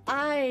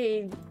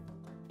 It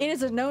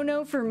is a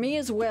no-no for me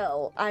as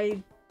well.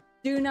 I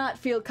do not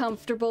feel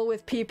comfortable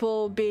with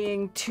people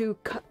being too,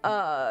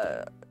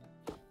 I'm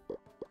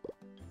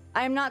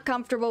not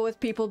comfortable with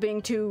people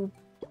being too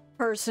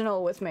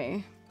personal with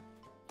me.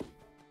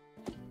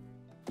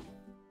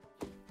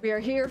 We are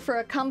here for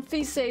a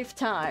comfy, safe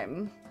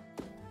time.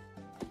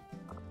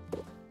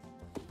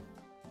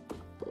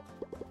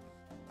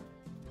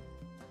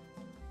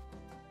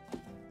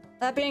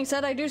 That being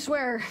said, I do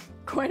swear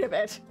quite a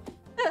bit.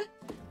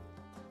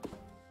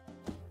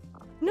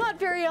 Not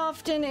very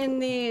often in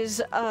these,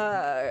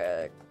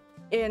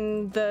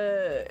 in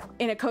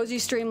a cozy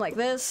stream like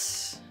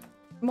this.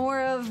 More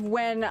of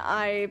when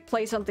I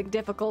play something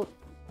difficult,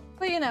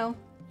 but you know.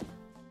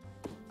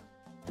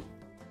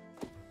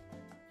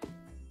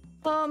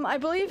 I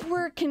believe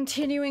we're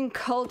continuing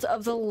Cult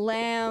of the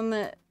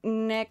Lamb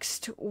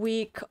next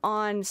week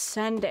on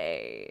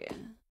Sunday.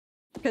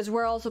 Because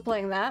we're also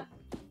playing that.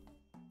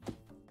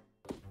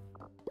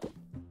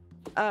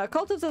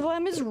 Cult of the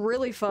Lamb is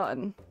really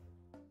fun.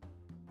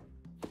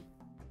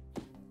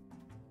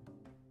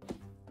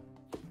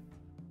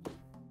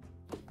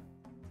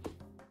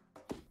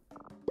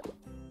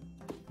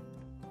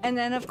 And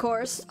then, of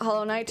course,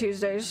 Hollow Knight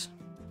Tuesdays.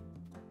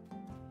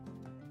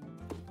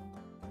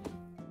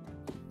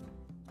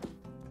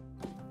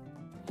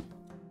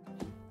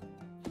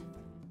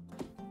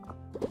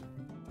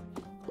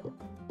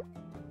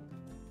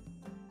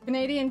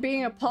 Canadian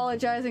being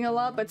apologizing a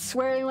lot, but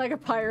swearing like a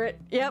pirate.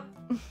 Yep.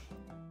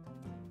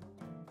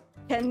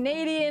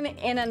 Canadian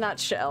in a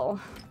nutshell.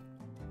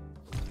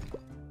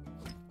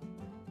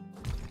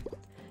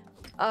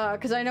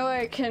 Because I know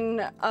I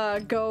can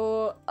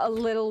go a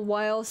little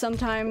while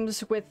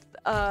sometimes with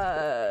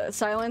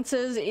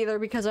silences, either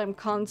because I'm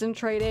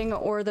concentrating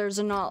or there's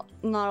not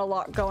a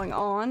lot going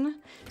on.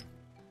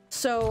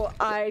 So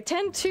I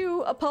tend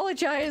to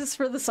apologize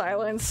for the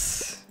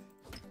silence.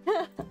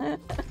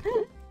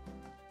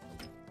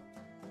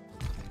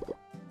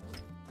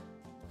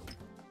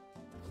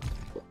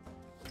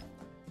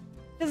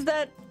 Is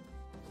that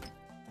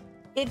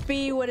it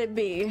be what it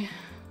be?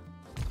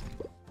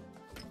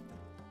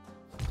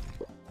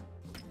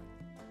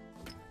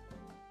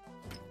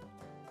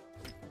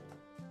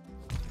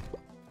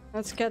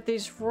 Let's get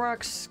these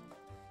rocks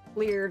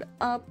cleared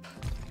up.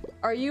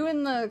 Are you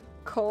in the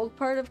cold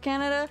part of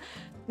Canada?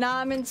 Nah,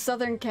 I'm in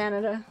southern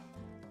Canada.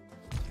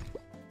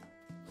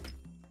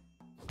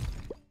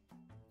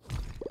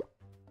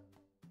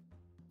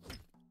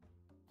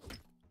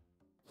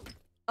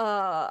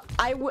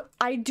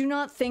 I do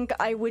not think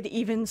I would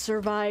even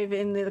survive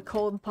in the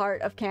cold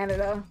part of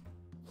Canada.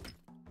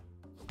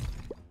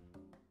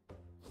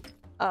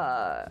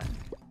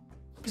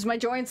 Because my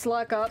joints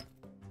lock up.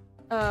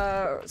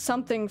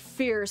 Something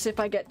fierce if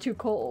I get too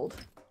cold.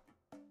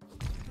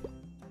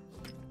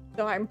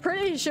 So I'm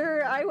pretty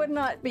sure I would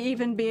not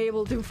even be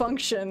able to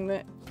function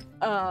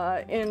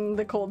in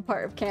the cold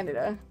part of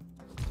Canada.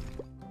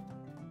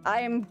 I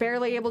am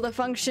barely able to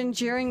function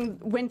during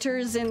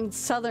winters in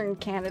southern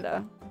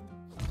Canada.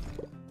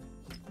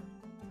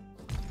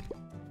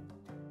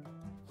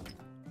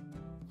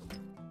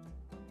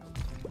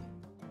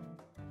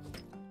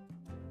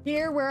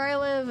 Here where I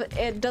live,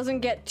 it doesn't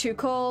get too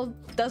cold,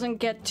 doesn't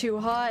get too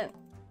hot.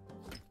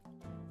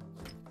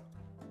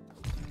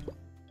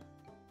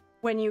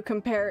 When you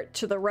compare it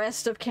to the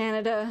rest of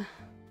Canada.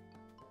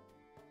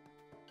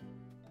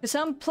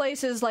 Some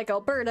places like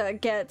Alberta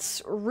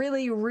gets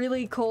really,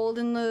 really cold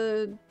in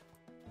the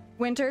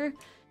winter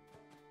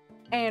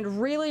and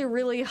really,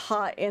 really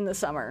hot in the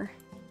summer.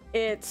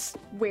 It's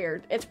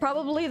weird. It's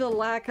probably the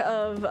lack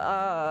of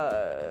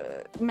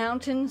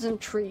mountains and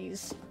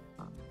trees.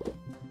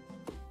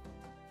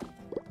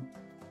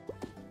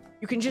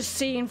 You can just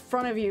see in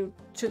front of you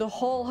to the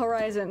whole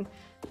horizon.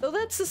 Though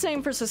that's the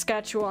same for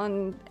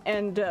Saskatchewan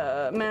and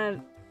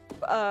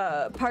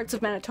parts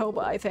of Manitoba,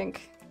 I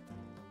think.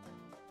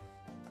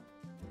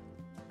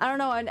 I don't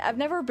know, I've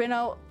never been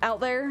out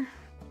there.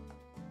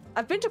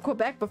 I've been to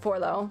Quebec before,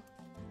 though.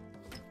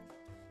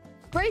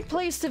 Great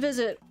place to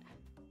visit.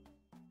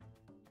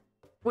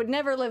 Would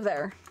never live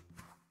there.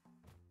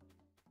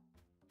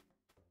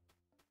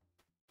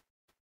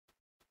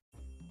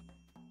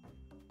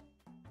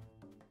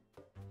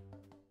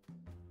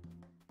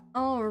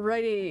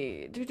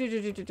 Alrighty.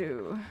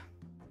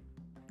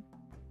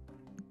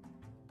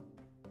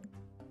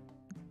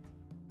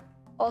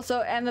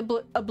 Also, and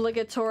the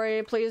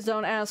obligatory, please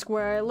don't ask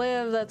where I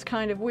live. That's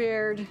kind of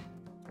weird.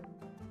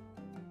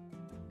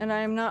 And I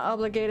am not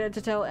obligated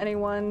to tell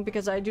anyone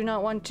because I do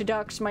not want to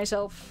dox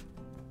myself.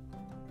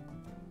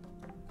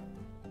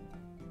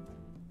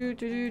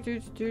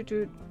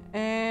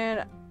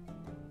 And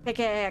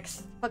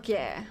pickaxe. Fuck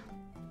yeah.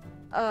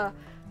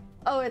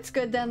 Oh, it's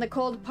good then. The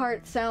cold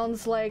part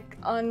sounds like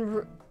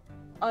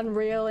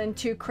unreal and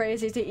too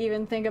crazy to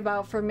even think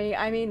about for me.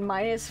 I mean,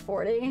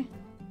 -40.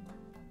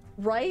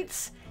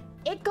 Right?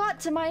 It got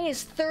to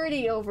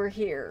 -30 over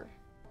here.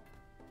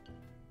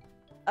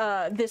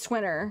 This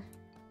winter.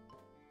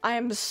 I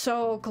am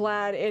so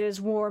glad it is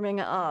warming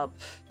up.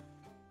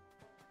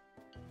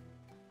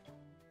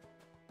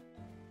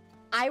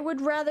 I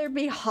would rather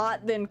be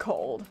hot than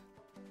cold.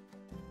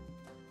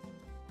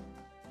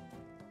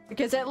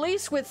 Because at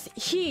least with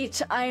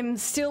heat, I'm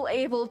still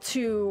able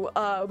to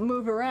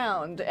move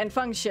around and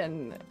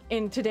function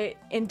in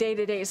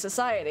day-to-day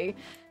society.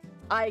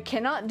 I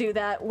cannot do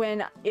that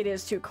when it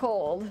is too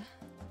cold.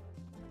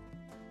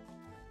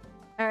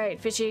 Alright,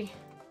 fishy.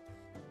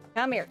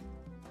 Come here.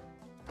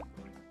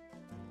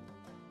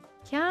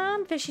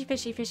 Yum, fishy,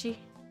 fishy, fishy.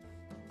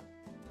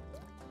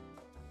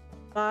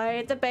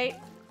 Bite the bait.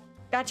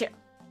 Gotcha.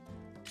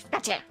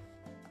 Gotcha.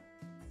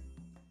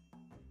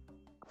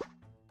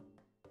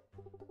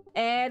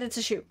 And it's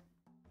a shoe.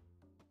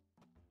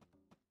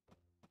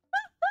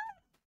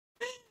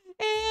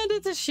 And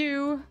it's a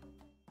shoe.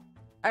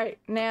 Alright,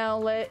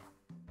 now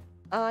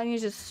I need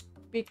to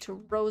speak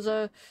to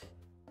Rosa.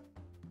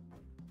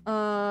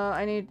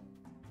 I need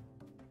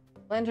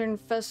Lantern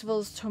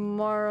Festivals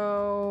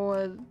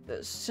tomorrow. The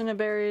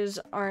Cinnaberries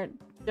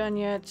aren't done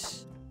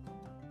yet.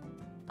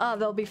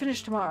 They'll be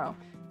finished tomorrow.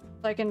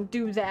 So I can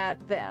do that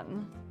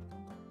then.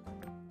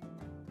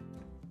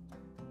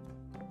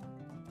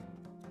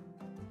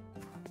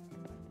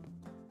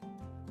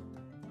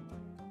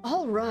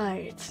 All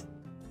right.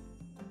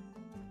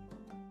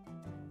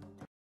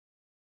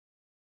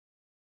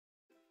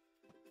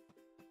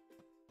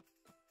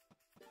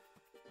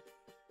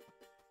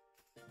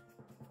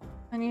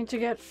 I need to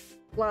get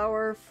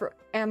flour for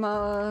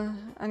Emma.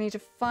 I need to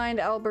find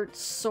Albert's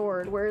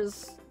sword.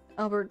 Where's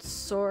Albert's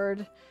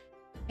sword?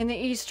 In the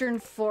Eastern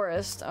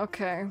Forest.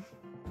 Okay.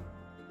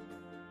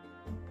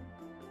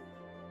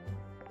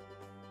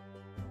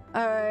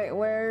 Alright,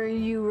 where are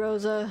you,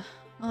 Rosa?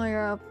 Oh,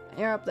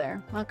 you're up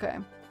there. Okay.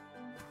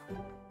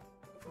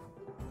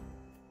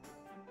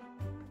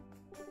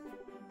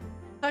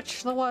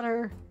 Touch the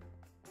water.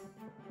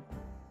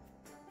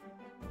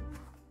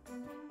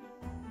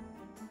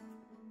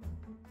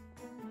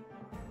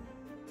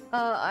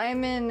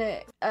 I'm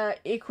in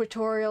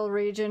equatorial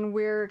region.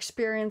 We're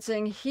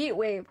experiencing heat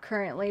wave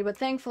currently, but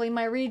thankfully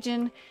my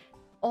region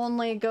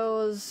only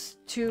goes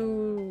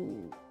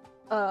to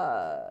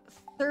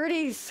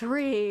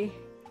 33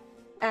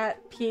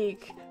 at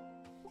peak.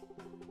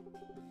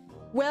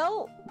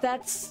 Well,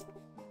 that's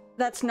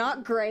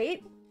not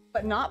great,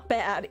 but not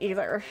bad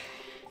either.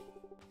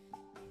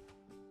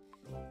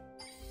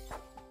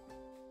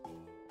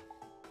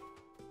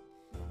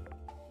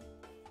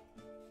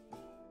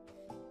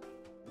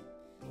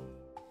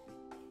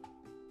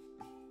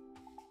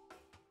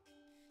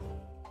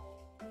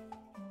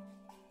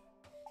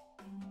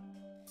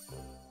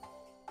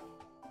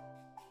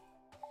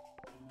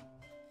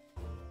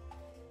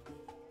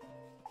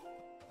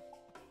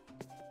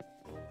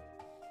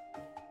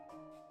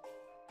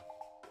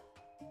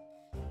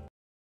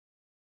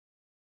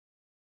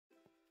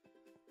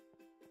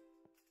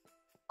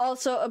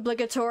 Also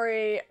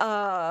obligatory,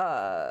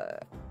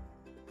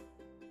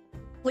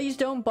 please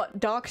don't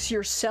dox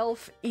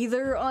yourself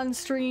either on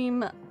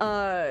stream.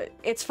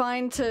 It's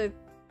fine to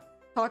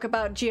talk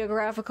about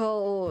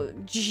geographical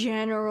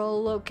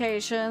general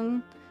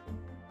location,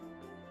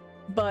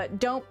 but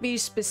don't be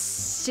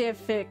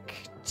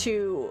specific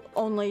to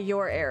only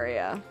your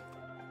area.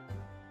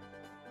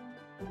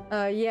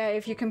 Yeah,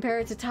 if you compare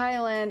it to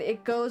Thailand,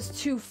 it goes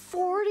to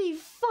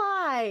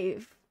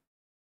 45!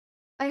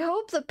 I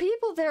hope the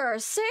people there are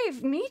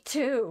safe. Me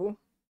too.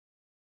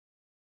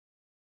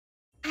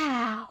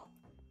 Ow.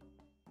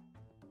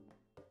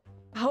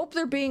 I hope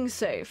they're being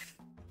safe.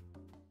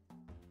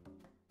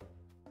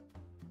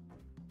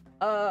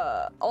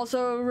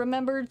 Also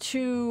remember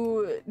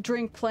to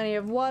drink plenty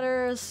of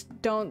water.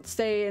 Don't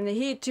stay in the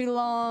heat too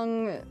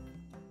long.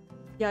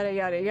 Yada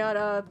yada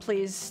yada.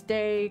 Please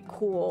stay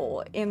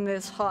cool in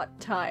this hot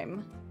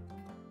time.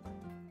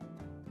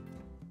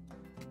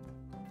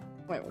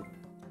 Wait,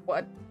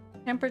 what?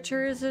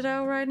 Temperature is it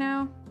out right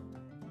now?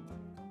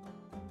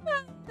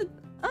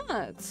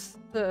 It's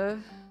the...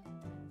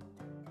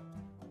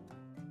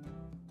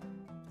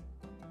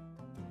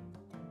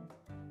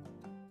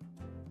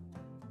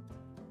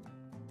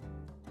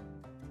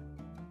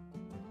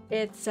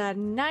 It's a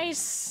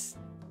nice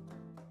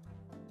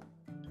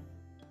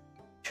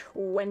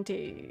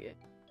 20.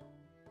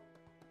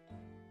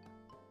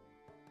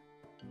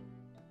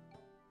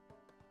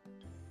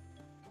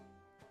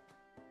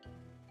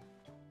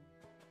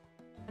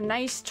 A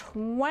nice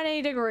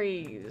 20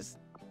 degrees.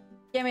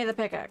 Give me the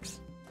pickaxe.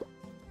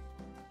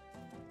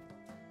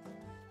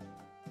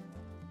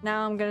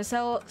 Now I'm gonna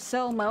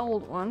sell my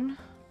old one.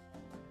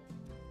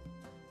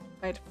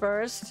 Wait,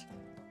 first.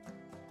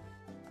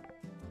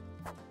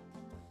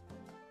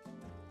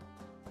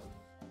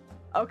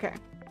 Okay,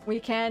 we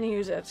can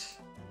use it.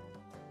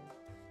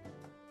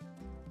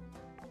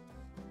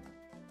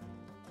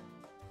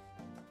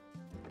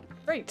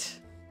 Great.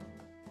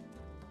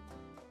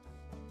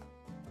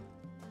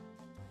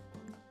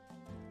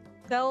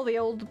 Sell the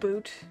old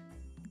boot.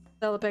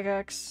 Sell the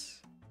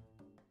pickaxe.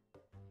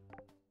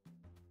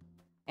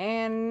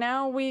 And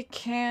now we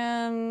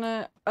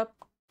can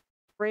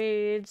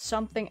upgrade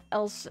something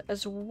else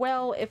as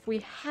well if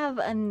we have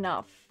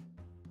enough.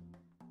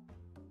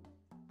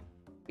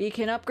 We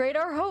can upgrade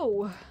our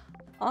hoe.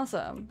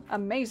 Awesome.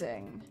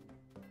 Amazing.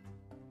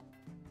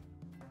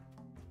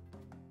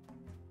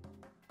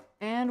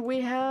 And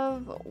we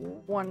have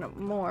one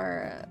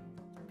more.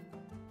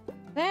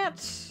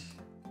 That.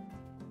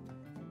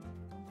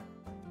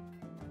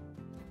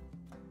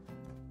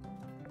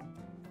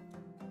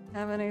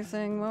 Have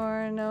anything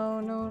more? No,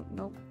 no,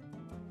 nope.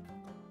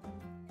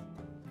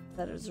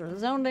 That is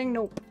resounding.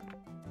 Nope.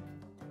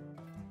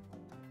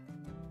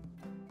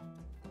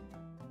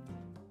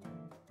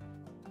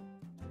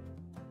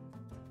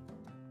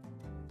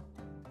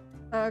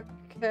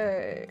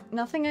 Okay,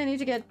 nothing I need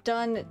to get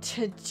done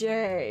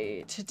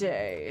today.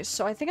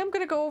 So I think I'm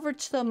gonna go over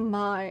to the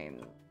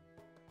mine.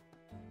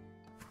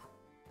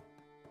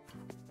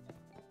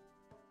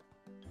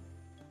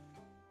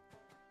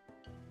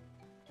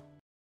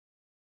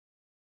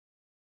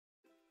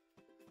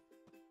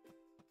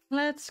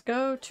 Let's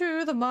go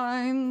to the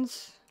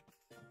mines.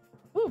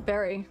 Ooh,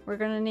 berry. We're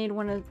gonna need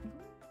one of...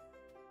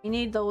 We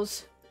need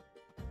those.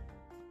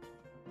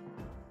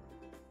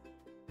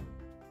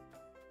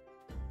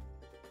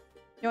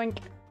 Yoink.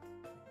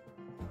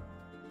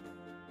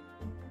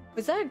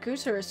 Was that a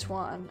goose or a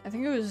swan? I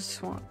think it was a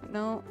swan.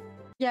 No.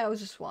 Yeah, it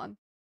was a swan.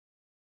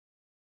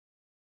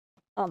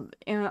 On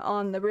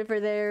the river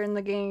there in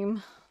the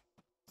game.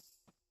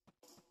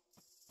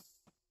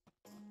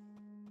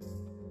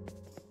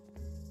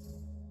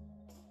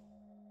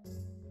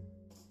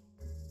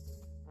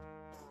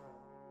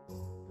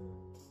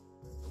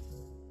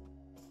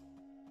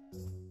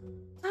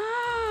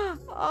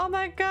 Oh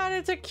my god,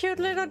 it's a cute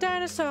little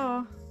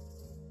dinosaur.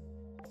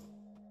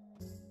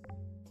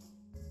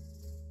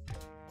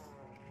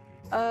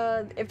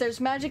 If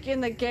there's magic in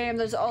the game,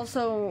 there's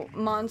also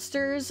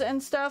monsters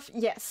and stuff.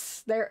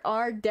 Yes, there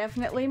are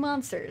definitely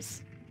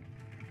monsters.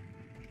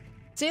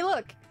 See,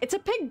 look, it's a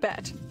pig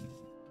bat.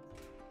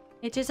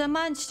 It is a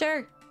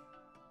monster.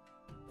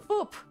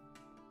 Whoop.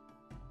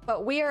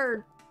 But we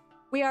are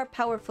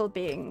powerful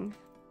being.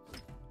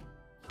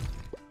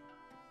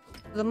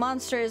 The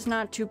monster is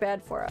not too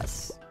bad for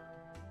us.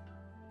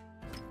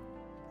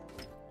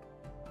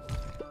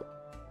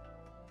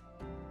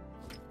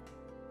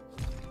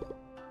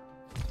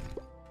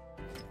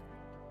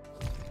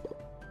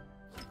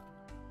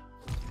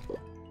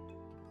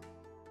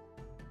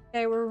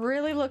 Okay, we're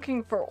really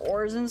looking for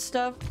ores and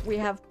stuff. We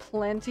have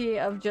plenty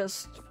of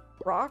just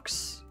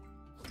rocks.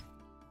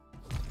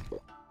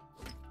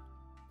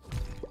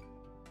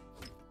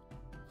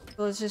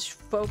 So let's just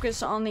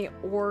focus on the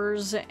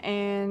ores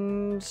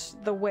and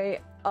the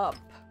way up.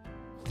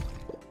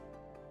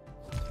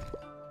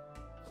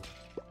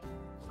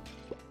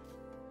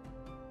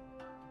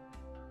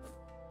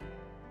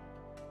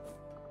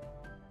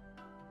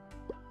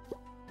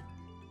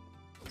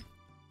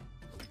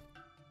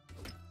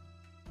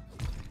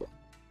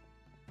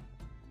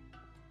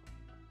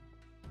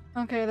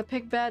 Okay, the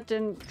pig bat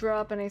didn't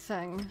drop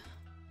anything.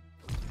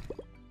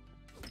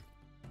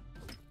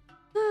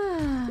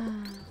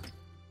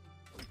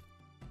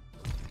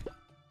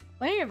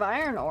 Plenty of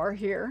iron ore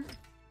here,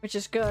 which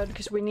is good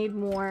because we need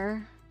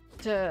more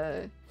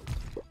to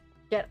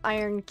get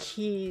iron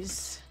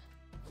keys.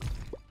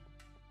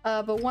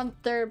 But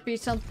won't there be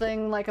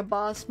something like a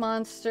boss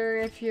monster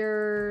if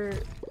you're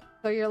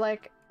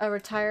like a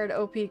retired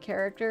OP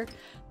character?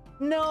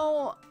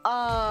 No,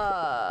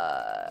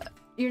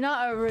 you're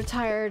not a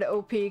retired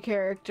OP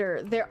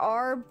character. There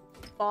are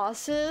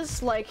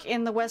bosses, like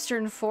in the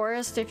Western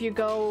Forest, if you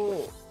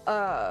go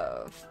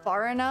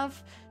far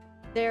enough.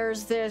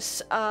 There's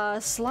this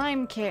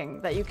slime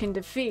king that you can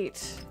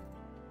defeat.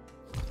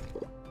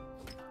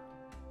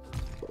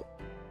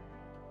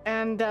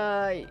 And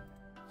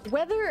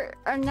whether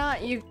or not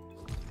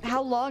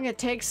how long it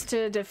takes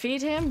to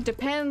defeat him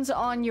depends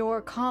on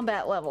your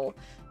combat level,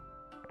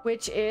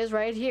 which is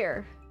right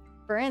here.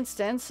 For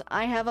instance,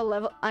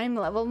 I'm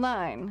level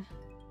 9.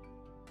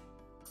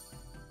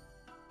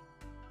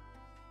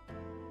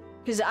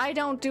 Because I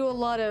don't do a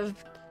lot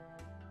of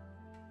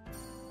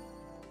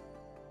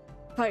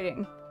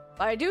fighting.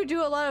 I do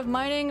a lot of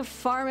mining,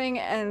 farming,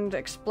 and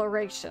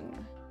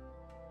exploration.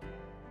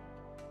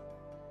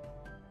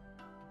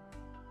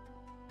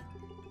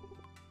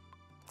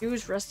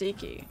 Use rusty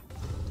key.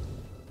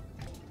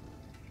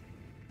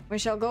 We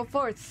shall go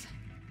forth.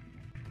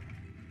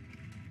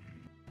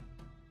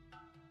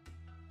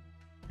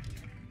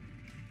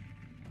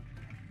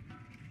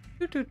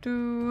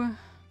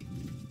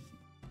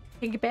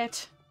 Pig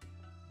bat.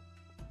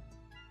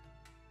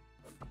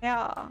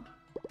 Yeah.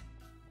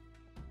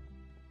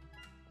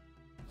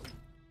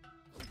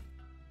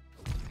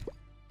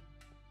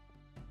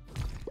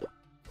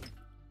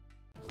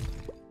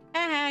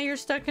 Haha, you're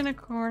stuck in a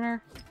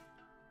corner.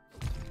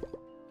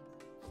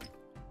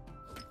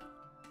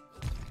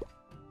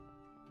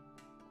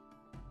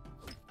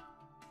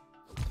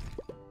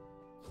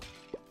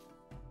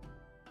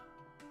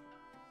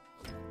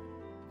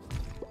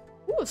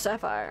 Ooh,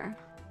 sapphire.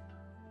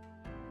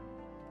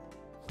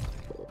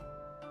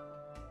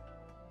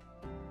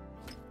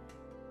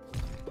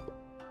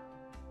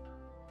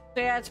 So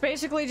yeah, it's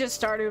basically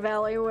just Stardew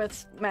Valley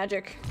with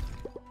magic.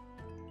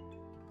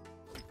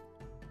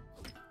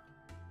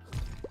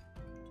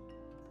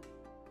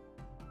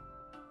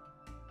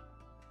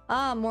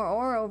 Ah, more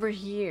ore over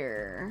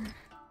here.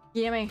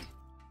 Gimme.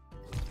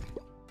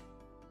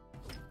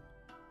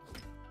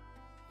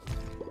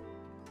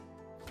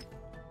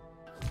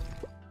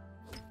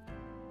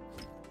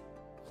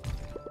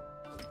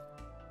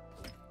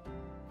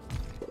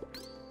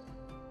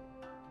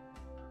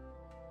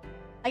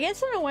 I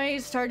guess in a way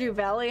Stardew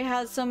Valley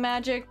has some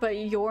magic, but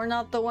you're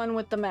not the one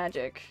with the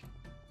magic.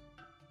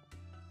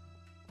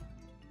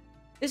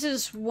 This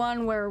is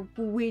one where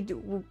we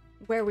do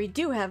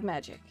have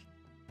magic.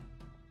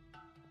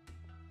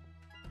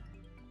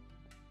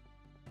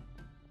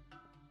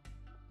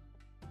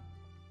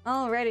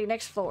 Alrighty,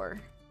 next floor.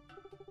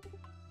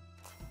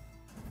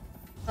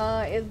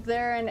 Is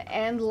there an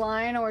end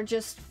line or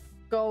just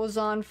goes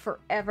on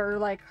forever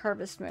like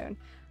Harvest Moon?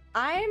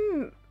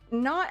 I'm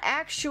not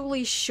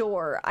actually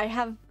sure.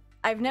 I've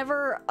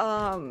never,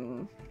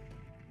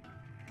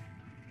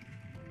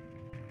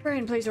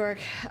 brain, please work.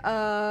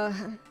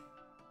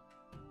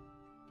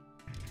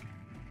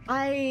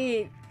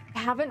 I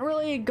haven't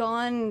really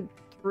gone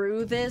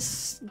through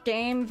this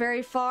game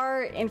very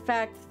far. In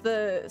fact,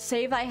 the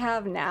save I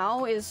have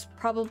now is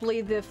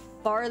probably the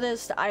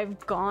farthest I've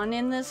gone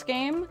in this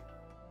game.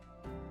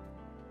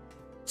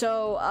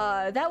 So,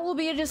 that will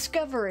be a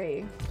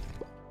discovery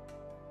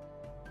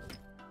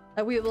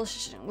that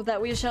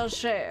we shall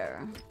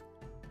share.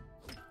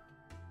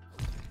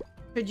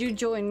 Could you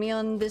join me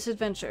on this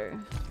adventure?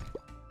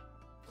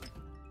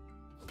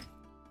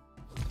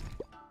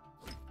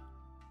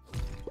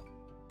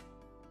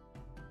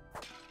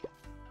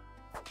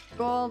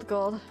 Gold,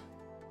 gold.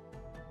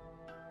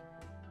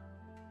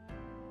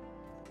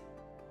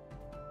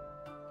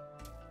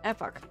 Ah,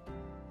 fuck.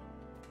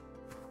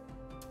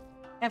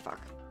 Ah, fuck.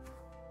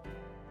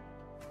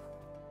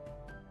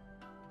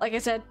 Like I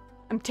said,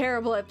 I'm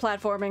terrible at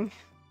platforming.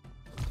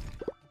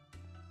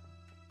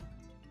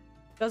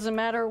 Doesn't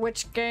matter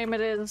which game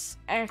it is.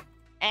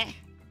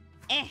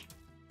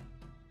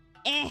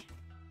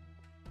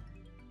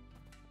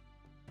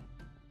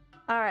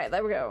 Alright,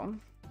 there we go.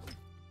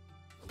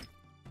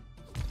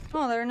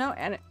 Oh,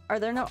 are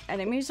there no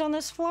enemies on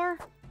this floor?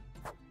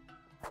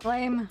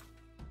 Lame.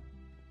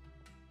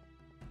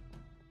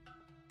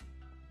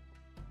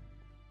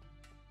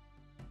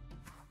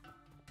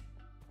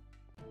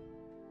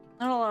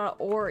 Not a lot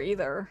of ore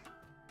either.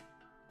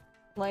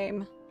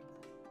 Lame.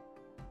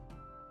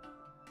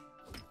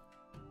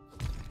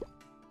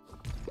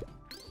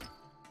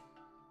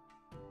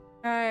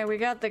 Alright, we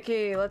got the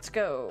key. Let's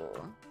go.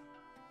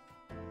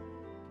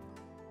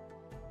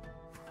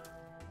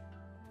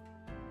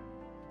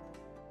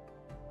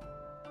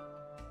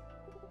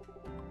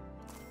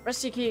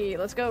 Rusty key,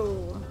 let's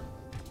go.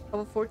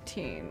 Level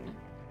 14.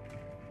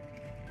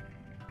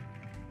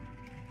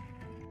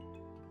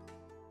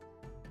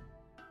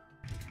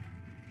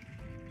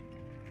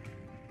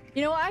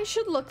 You know, I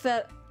should look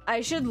that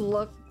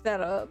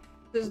up.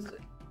 Does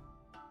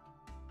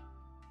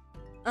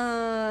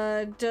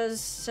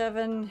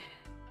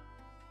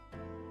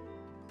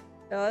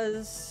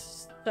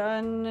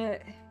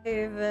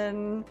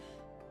Sunhaven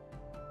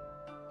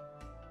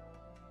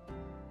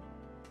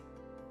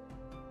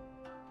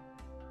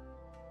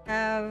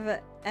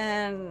have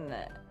an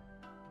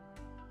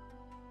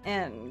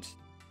end?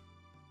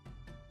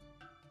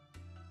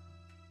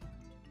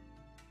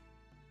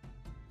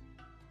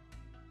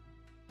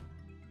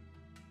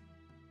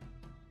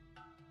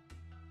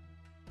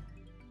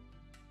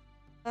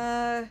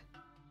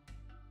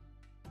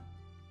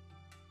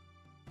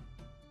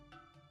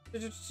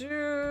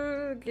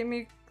 Give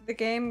me the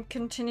game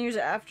continues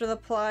after the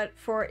plot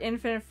for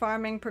infinite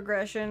farming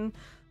progression,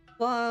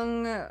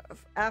 long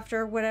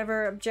after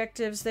whatever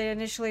objectives they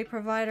initially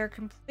provide are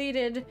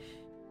completed.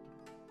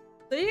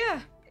 So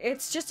yeah,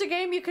 it's just a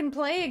game you can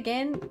play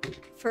again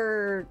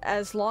for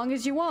as long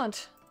as you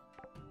want.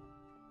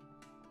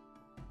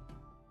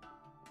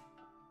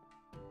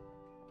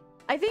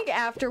 I think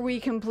after we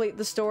complete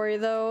the story,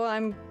 though,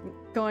 I'm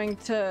going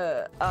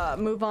to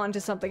move on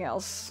to something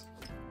else.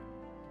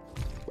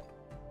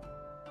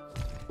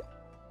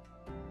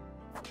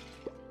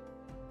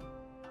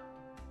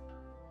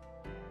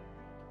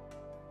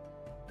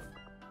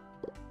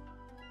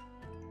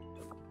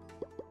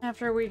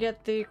 After we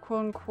get the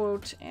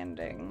quote-unquote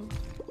ending.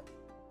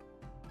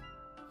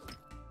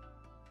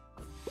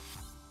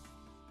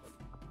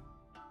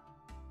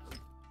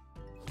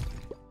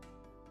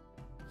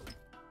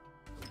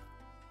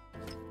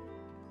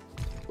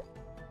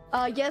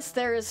 Yes,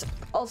 there is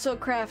also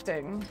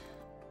crafting.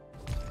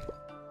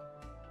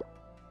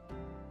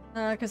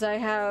 Because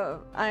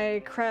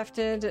I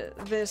crafted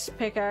this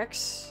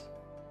pickaxe.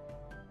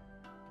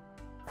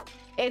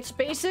 It's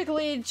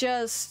basically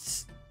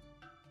just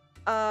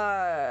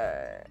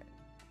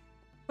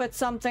put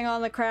something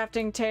on the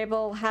crafting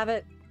table, have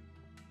it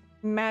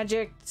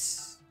magicked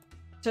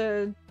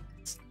to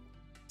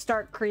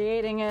start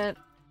creating it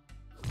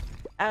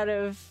out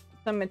of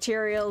the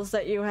materials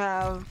that you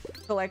have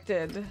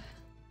collected.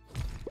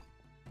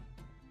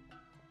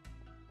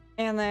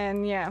 And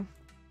then, yeah.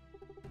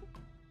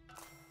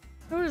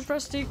 Who's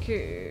Rusty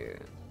Key?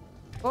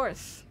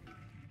 Fourth.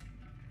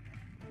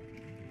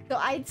 So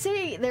I'd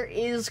say there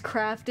is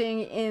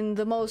crafting in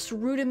the most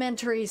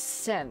rudimentary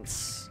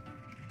sense.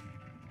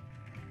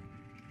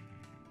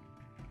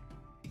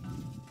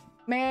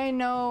 May I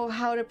know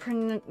how to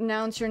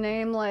pronounce your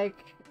name,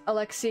 like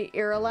Alexi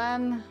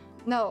Ireland?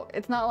 No,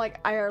 it's not like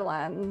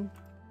Ireland.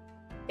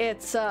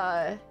 It's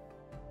Iralan.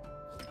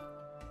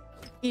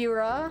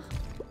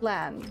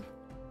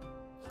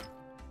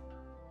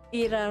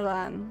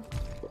 Iralan.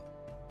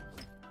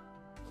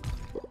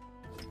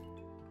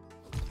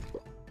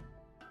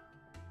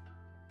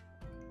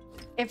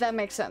 If that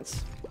makes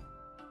sense.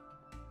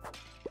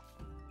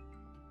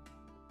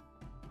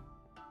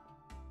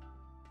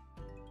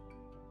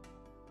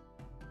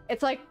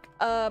 It's like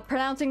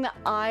pronouncing the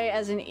I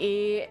as an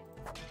E,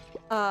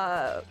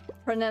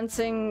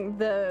 pronouncing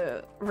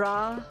the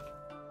Ra,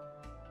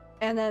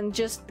 and then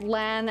just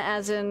LAN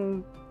as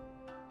in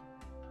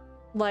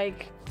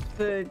like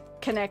the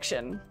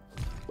connection.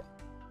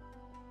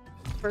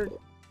 For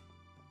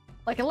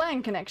like a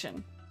LAN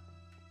connection.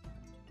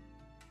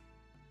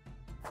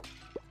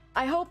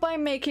 I hope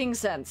I'm making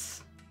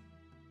sense.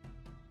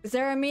 Is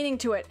there a meaning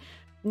to it?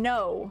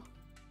 No.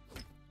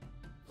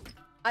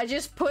 I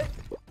just put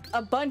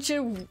a bunch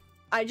of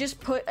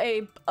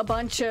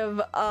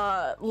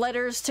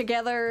letters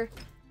together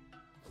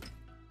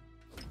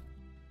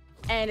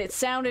and it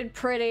sounded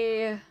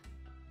pretty,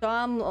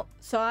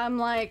 so I'm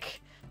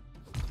like,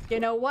 you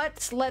know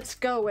what, let's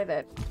go with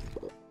it.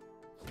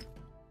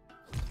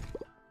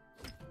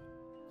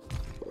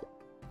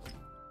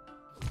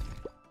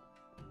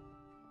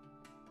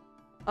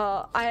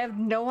 I have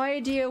no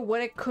idea what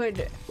it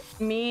could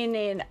mean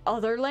in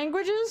other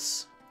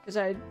languages, because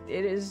it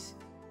is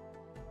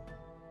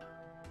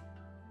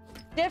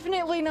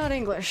definitely not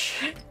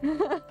English.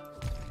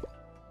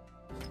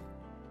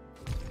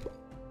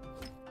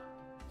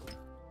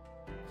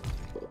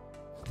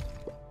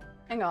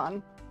 Hang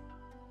on.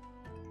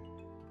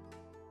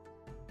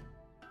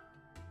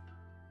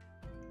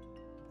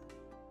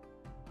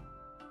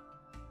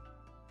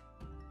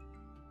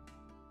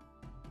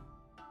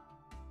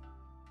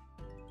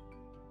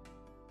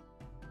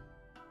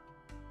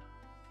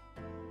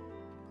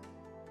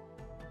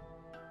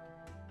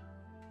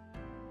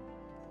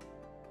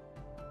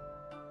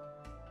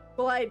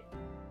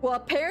 Well,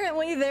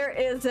 apparently there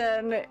is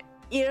an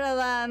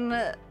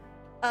Iran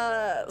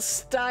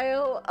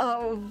style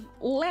of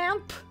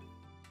light.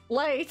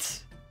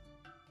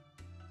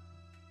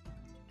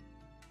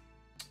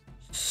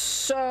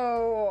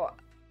 So,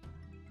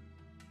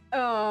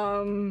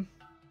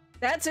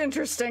 that's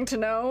interesting to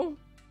know.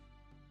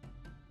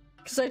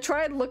 Because I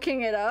tried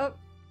looking it up.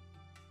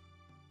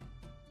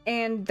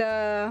 And,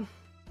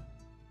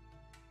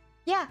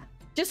 yeah,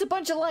 just a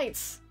bunch of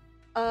lights.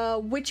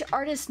 Which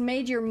artist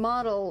made your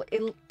model?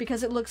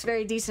 Because it looks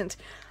very decent.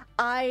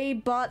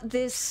 I bought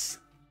this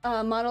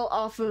model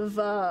off of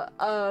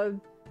a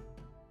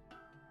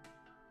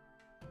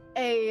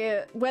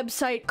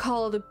website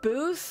called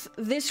Booth.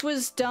 This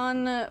was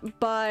done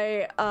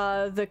by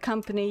the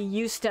company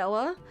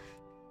Ustella,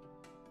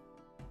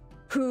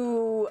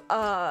 who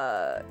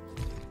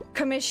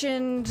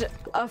commissioned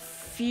a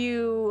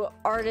few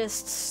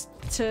artists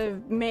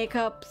to make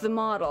up the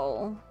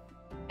model,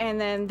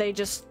 and then they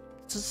just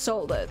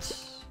sold it,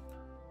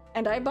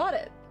 and I bought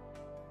it.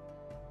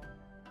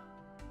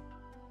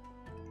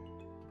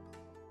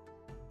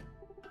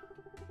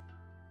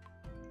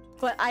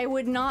 But I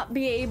would not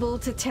be able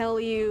to tell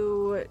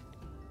you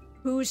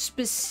who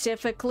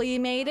specifically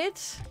made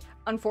it,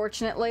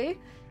 unfortunately.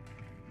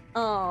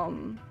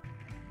 I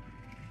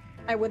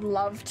would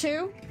love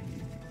to,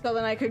 so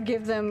then I could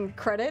give them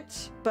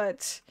credit,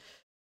 but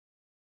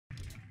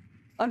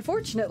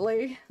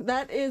unfortunately,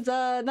 that is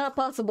not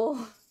possible.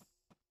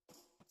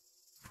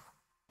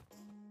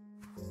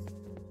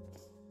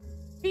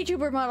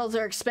 VTuber models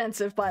are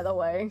expensive, by the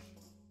way.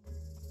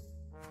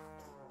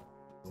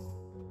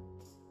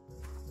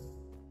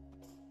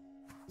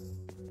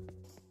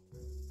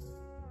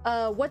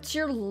 What's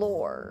your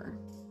lore?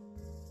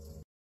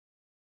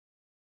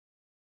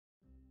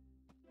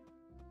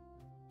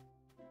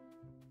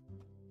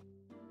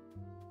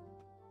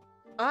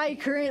 I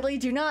currently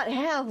do not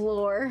have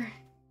lore.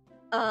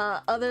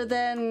 Other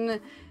than,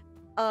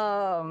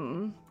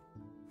 I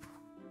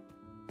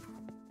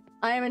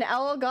am an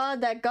owl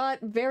god that got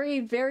very,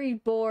 very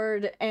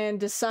bored and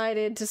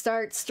decided to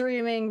start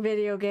streaming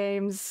video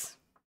games.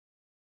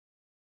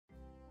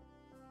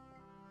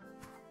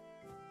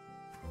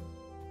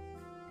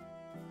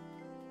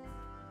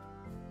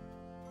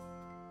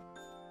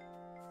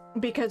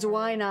 Because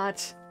why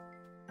not?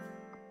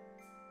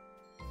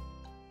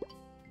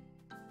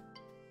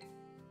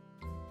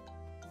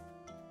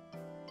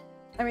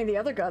 I mean, the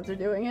other gods are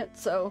doing it,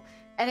 so...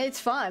 And it's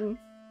fun.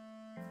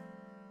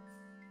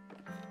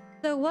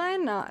 So why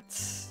not?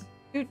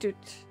 Doot doot.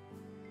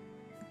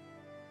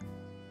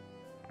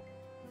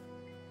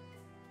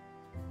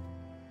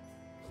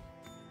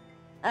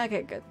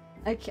 Okay, good.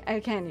 I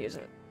can use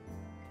it.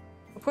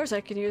 Of course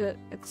I can use it.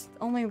 It's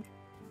only...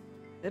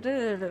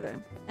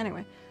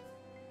 Anyway.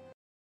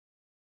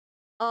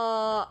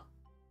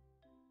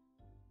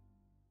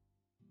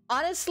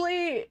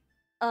 Honestly,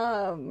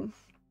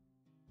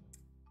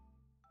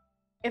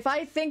 if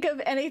I think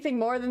of anything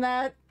more than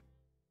that,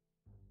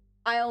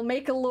 I'll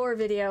make a lore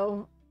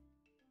video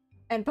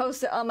and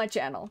post it on my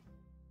channel.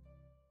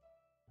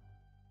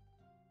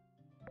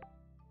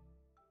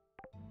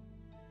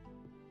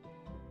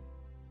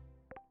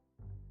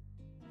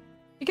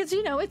 Because,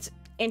 you know, it's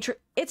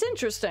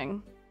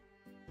interesting.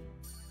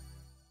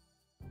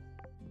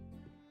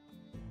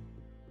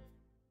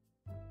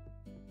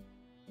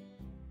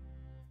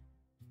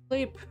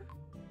 Sleep.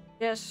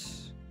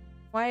 Yes.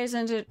 Why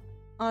isn't it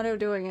auto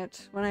doing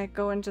it when I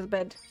go into the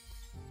bed?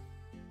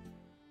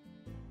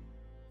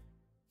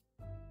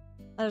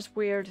 That is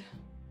weird.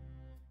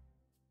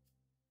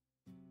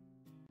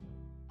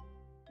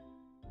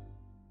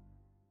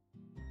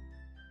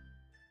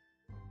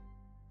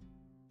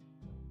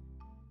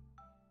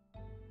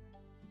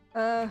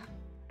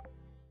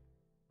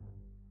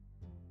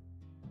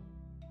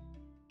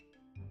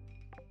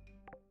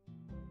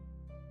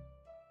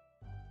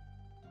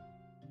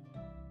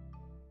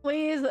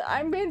 Please,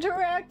 I'm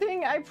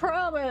interacting, I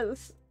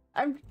promise.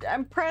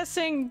 I'm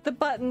pressing the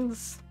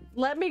buttons.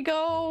 Let me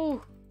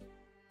go.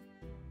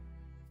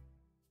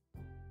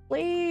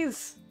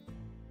 Please.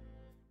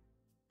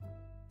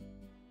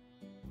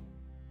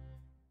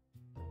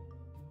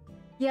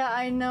 Yeah,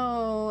 I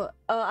know.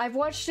 I've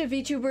watched a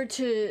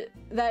VTuber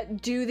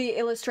that do the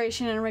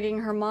illustration and rigging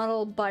her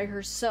model by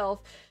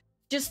herself.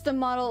 Just the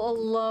model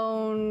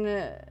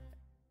alone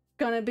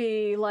gonna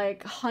be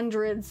like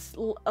hundreds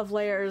of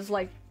layers.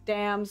 Like,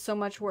 damn, so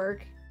much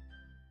work.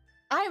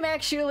 I'm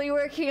actually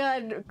working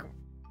on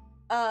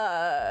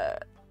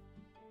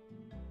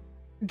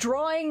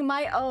drawing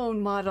my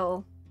own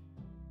model.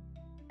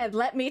 And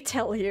let me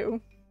tell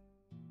you,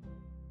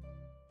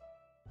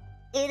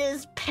 it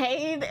is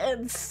pain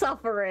and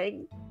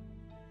suffering.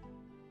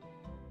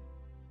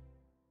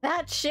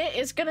 That shit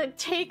is gonna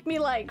take me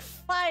like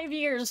 5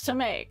 years to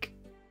make.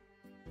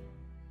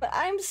 But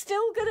I'm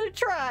still gonna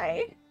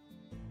try.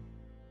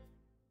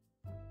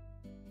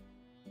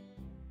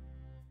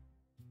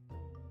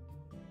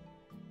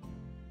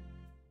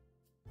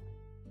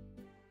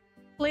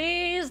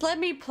 Please let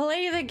me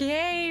play the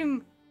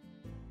game.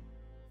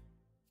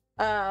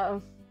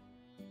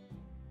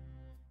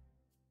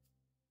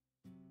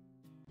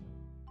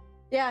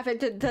 Yeah,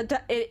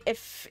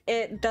 if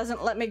it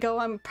doesn't let me go,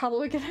 I'm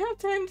probably gonna have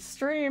to end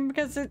stream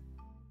because it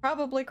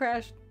probably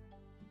crashed.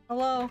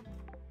 Hello?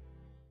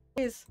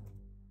 Please.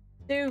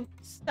 Do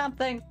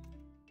something.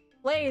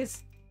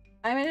 Please.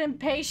 I'm an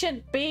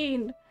impatient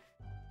bean.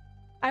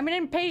 I'm an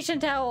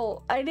impatient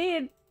owl. I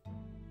need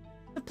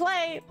to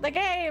play the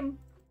game.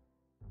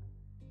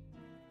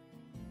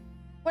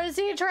 What is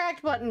the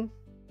interact button?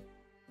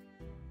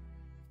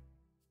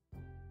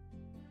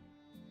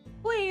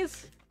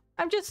 Please.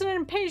 I'm just an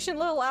impatient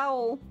little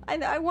owl.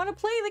 I want to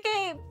play the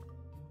game.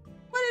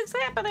 What is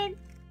happening?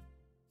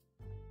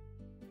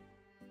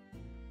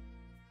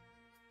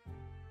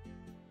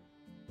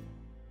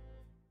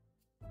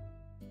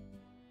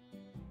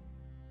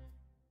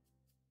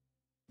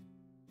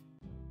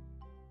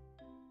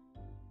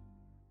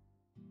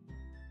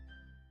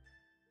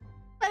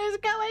 What is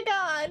going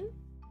on?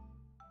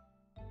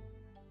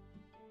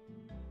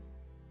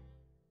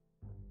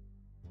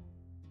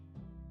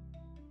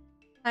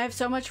 I have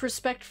so much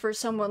respect for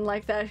someone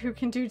like that who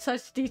can do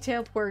such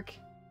detailed work.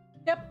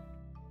 Yep.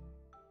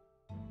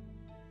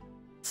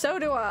 So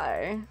do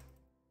I.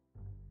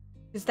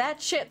 'Cause that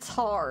shit's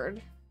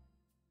hard.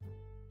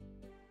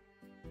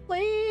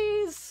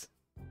 Please.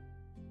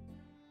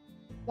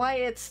 Why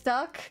it's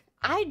stuck?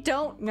 I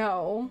don't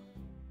know.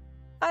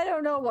 I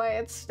don't know why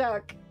it's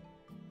stuck.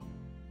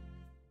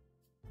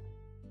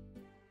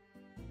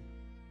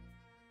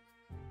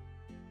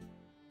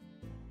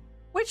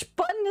 Which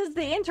button is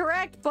the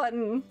interact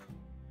button?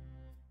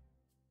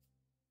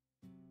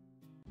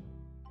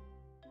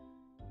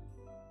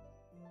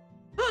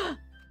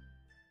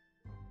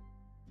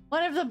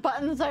 One of the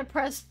buttons I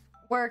pressed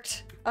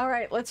worked.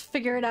 Alright, let's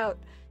figure it out.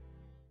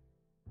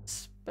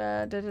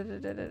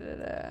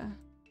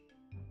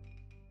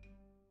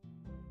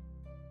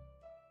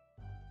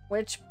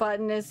 Which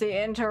button is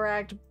the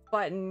interact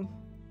button?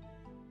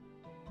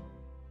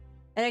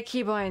 Edit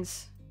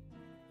keybinds.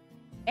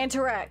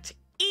 Interact.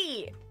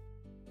 E!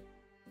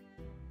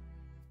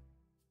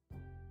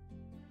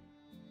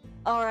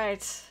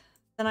 Alright,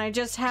 then I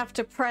just have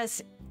to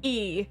press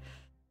E.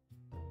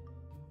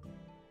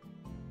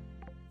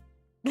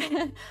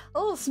 A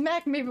little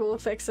smack maybe will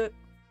fix it.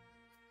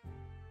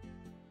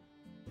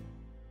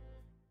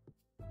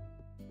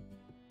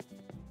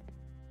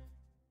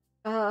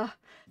 Yeah,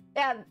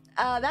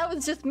 that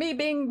was just me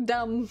being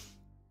dumb.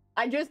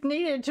 I just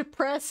needed to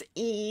press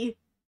E.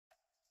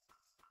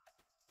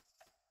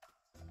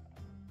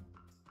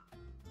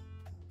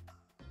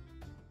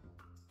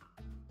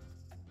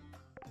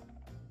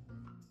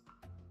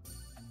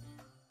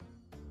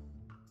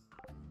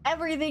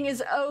 Everything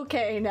is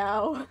okay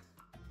now.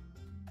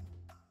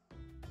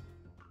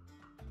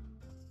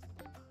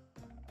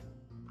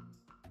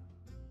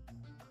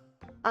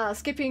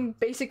 Skipping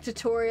basic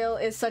tutorial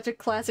is such a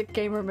classic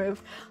gamer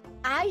move.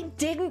 I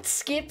didn't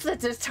skip the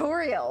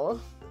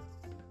tutorial.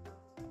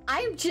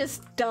 I'm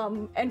just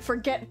dumb and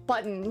forget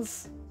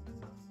buttons.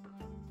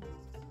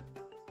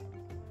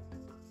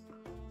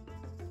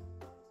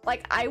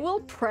 Like, I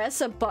will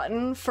press a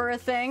button for a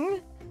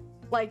thing,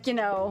 like, you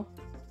know,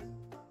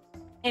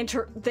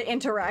 the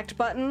interact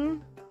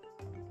button,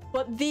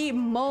 But the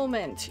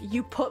moment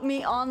you put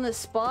me on the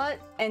spot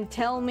and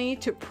tell me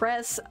to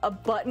press a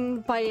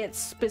button by its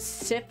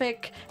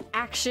specific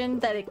action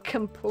that it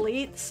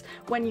completes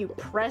when you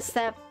press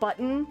that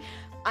button,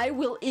 I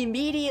will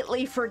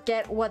immediately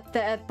forget what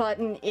that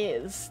button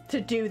is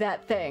to do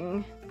that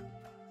thing.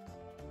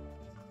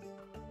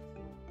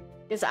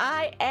 Because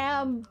I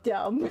am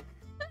dumb.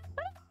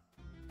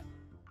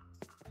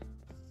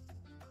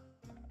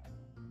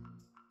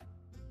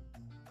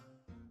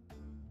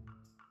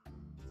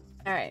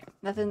 Alright,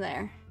 nothing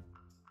there.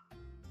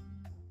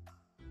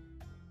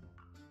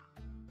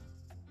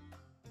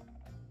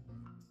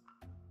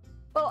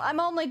 Well, I'm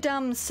only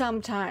dumb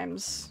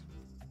sometimes.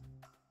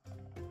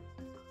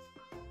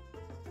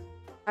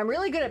 I'm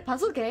really good at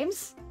puzzle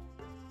games.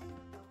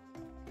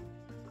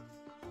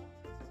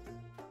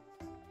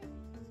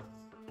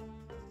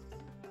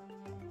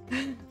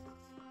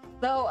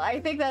 Though I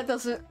think that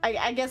doesn't,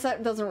 I guess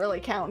that doesn't really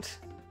count.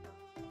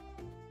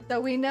 So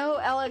we know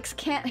Alex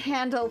can't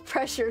handle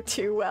pressure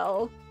too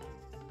well.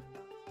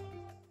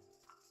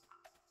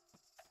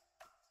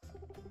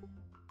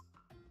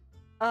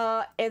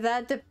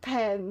 That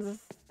depends.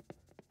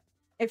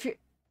 If you...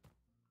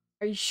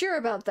 Are you sure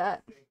about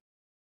that?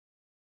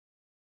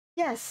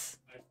 Yes.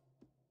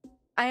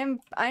 I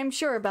am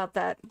sure about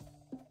that.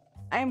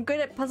 I am good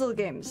at puzzle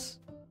games.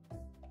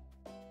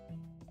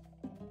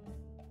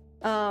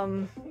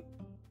 When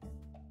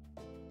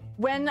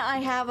I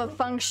have a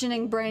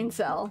functioning brain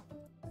cell.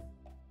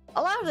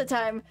 A lot of the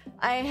time,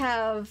 I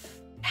have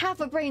half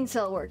a brain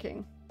cell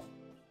working.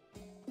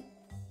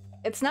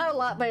 It's not a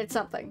lot, but it's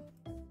something.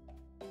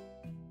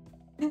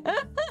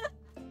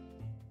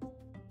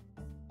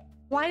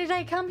 Why did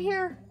I come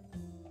here?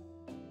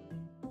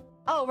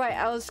 Oh, right,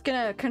 I was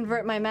gonna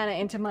convert my mana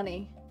into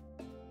money.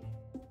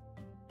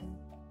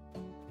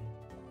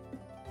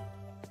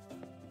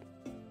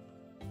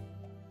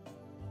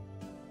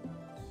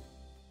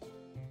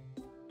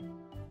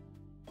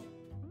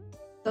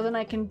 So then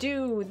I can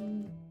do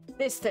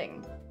this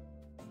thing.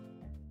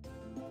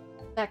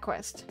 That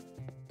quest.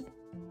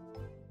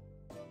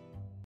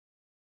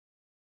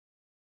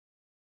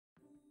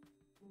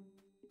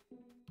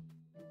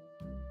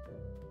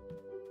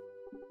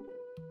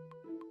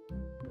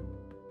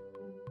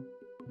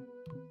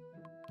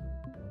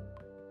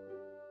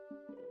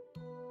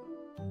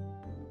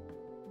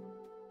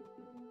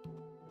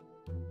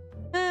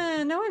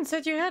 No one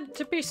said you had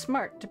to be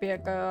smart to be a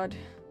god.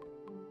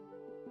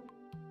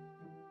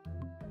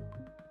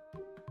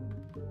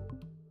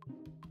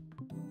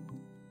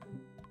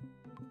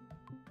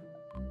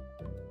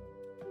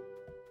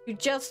 You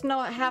just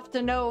have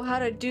to know how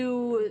to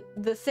do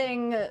the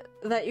thing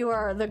that you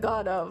are the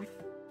god of.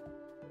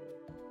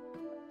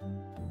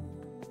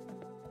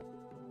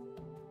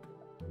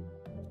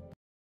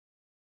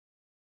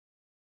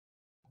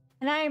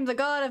 And I am the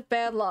god of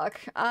bad luck.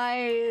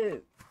 I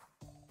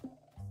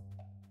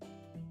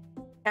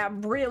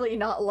am really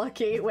not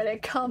lucky when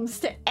it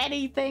comes to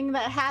anything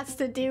that has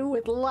to do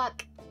with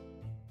luck.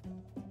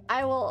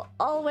 I will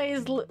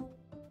always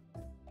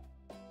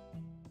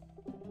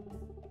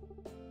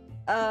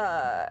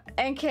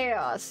and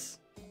chaos.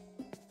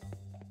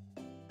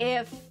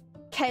 If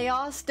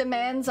chaos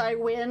demands I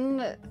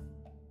win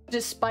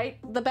despite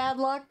the bad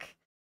luck,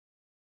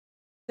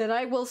 then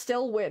I will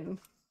still win.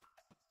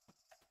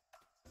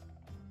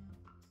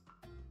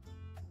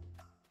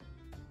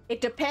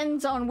 It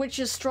depends on which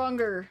is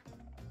stronger,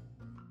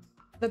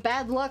 the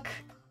bad luck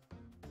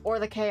or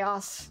the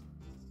chaos.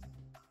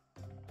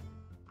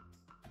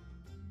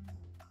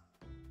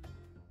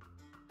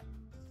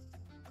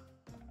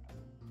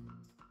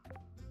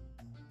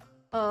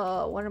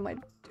 What am I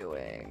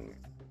doing?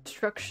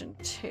 Instruction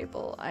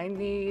table. I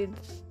need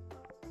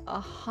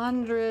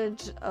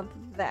 100 of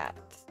that.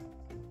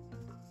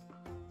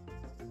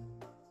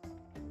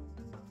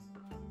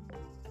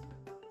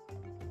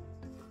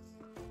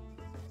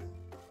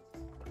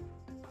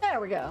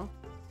 There we go.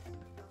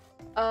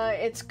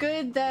 It's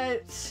good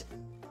that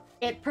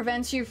it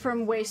prevents you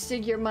from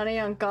wasting your money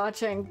on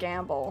gacha and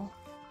gamble.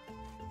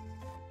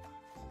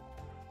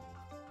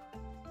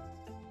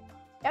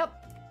 Yep.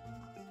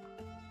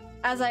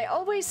 As I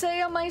always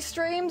say on my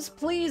streams,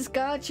 please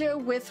gacha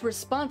with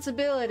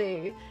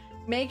responsibility.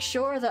 Make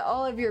sure that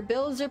all of your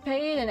bills are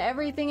paid and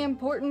everything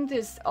important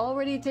is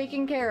already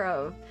taken care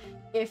of.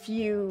 If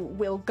you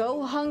will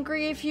go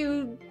hungry if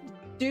you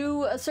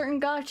do a certain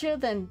gacha,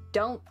 then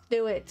don't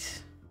do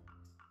it.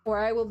 Or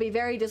I will be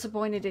very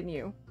disappointed in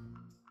you.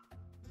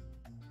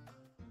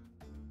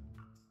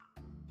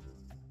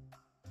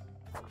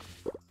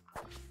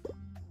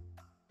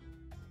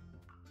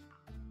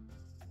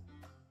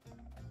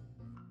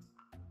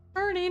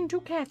 Turn into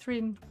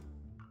Catherine.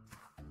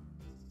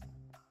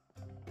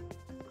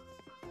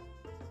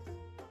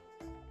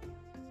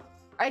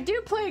 I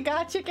do play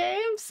gacha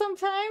games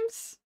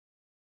sometimes.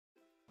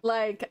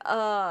 Like,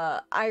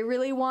 I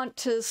really want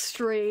to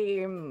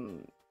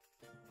stream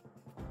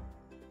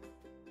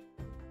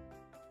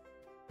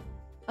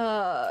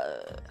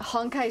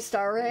Honkai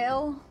Star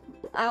Rail.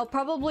 I'll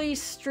probably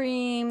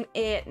stream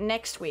it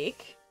next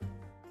week.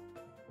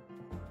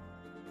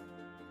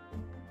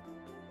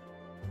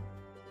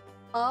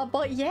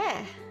 But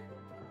yeah.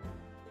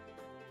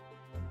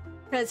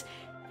 Because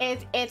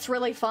it's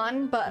really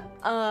fun,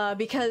 but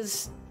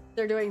because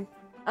they're doing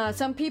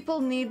some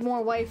people need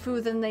more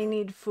waifu than they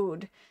need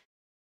food.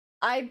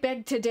 I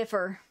beg to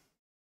differ.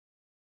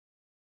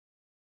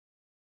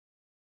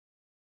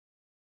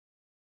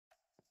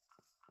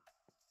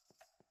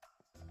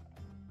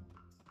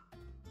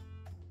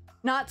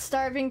 Not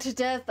starving to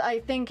death, I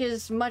think,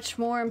 is much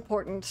more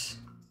important.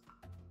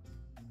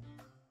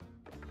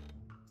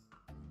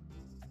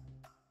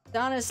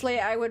 Honestly,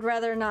 I would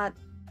rather not.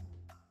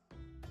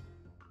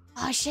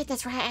 Oh shit,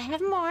 that's right, I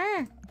have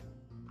more!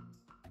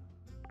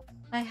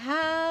 I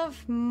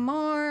have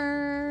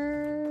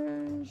more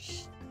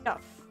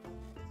stuff.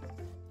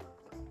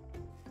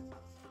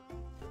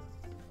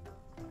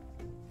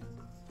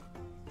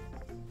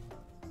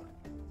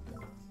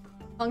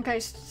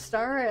 Honkai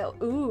Star Rail.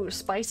 Ooh,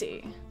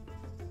 spicy.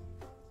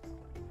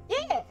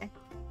 Yeah!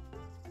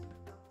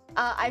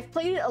 I've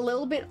played it a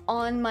little bit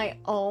on my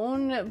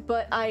own,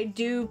 but I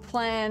do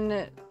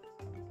plan...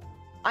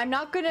 I'm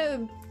not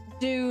gonna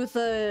do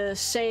the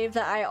save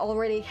that I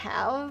already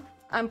have.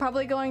 I'm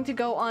probably going to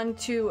go on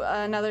to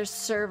another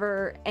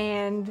server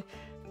and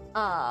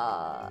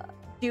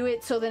do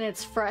it so then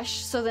it's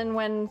fresh, so then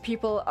when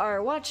people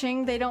are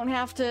watching, they don't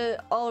have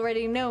to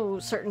already know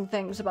certain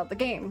things about the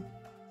game.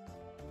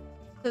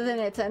 So then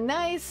it's a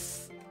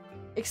nice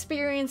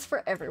experience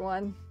for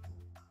everyone.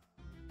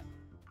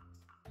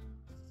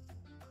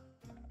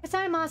 'Cause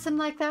I'm awesome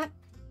like that.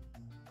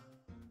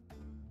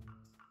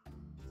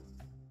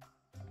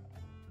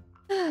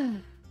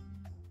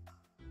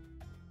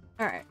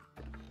 Alright.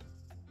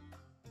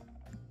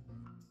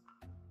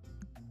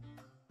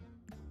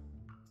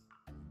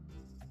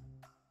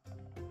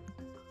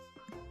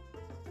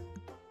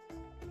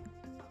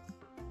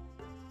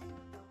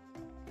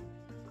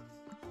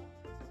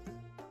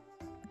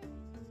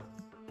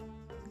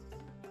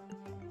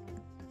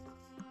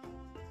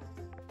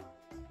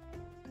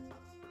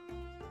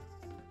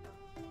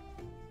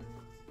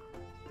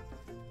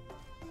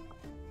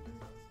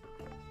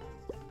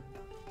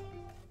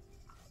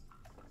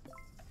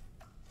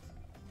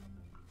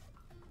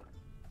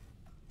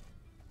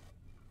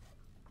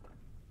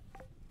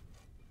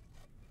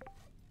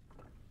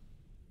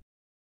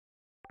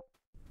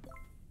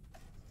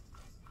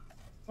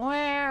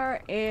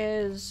 Where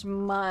is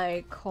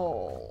my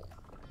coal?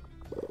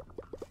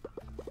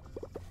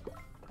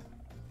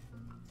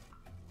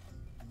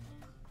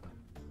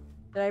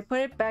 Did I put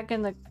it back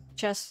in the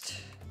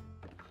chest?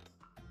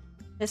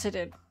 Yes, I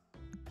did.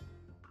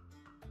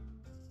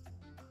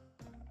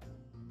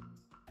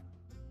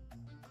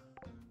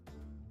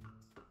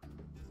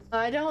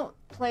 I don't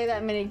play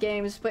that many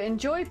games, but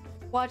enjoy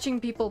watching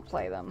people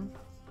play them.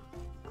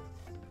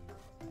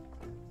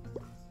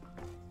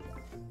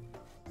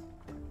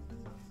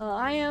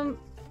 I am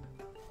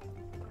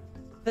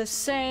the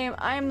same.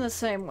 I am the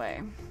same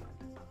way.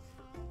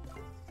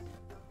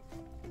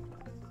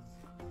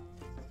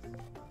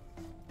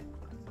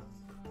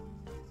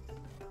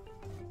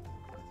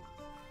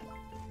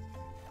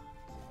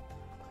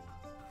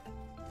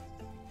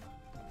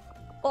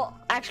 Well,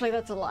 actually,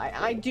 that's a lie.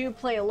 I do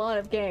play a lot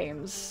of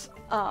games.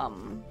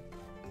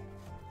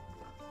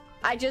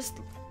 I just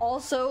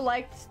also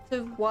like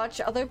to watch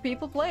other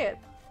people play it.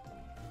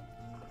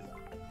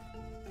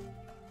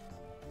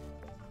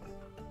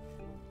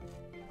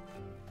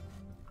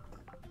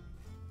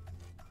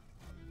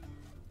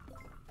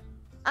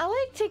 I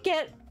like to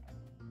get,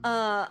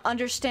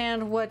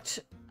 understand what,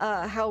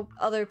 how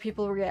other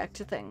people react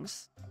to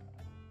things.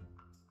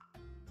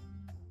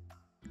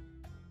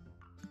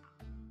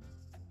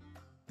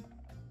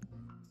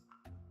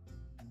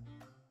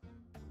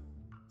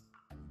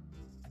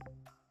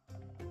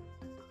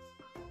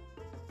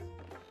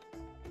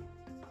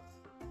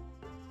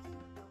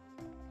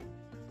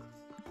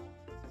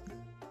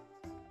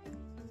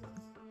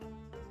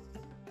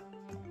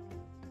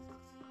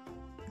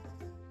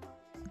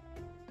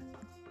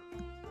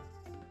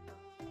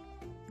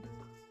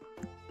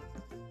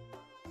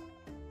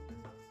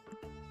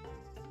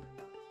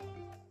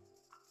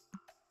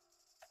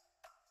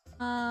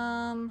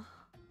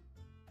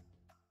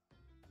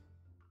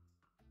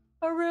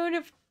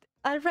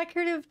 A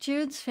record of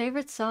Jude's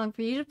favorite song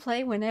for you to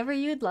play whenever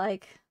you'd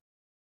like.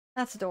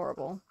 That's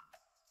adorable.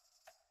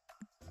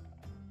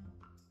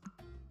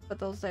 Put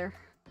those there.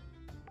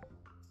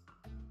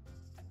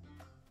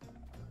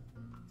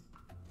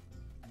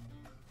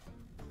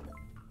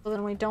 So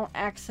then we don't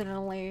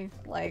accidentally,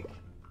 like,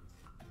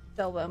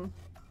 sell them.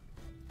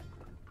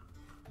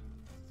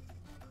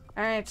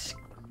 Alright.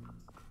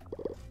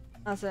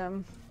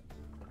 Awesome.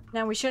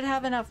 Now we should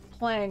have enough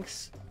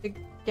planks to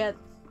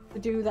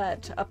do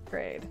that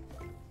upgrade.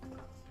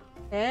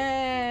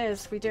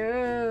 Yes, we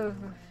do.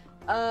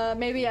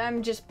 Maybe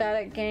I'm just bad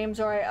at games,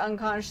 or I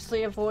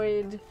unconsciously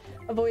avoiding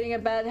a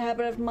bad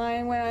habit of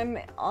mine when I'm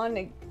on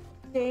a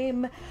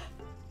game.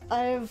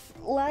 I have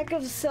lack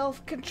of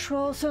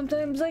self-control.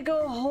 Sometimes I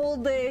go a whole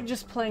day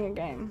just playing a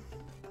game.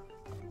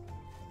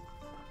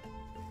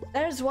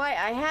 That is why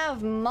I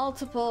have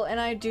multiple, and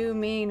I do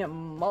mean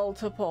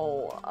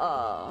multiple,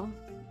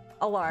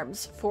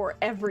 alarms for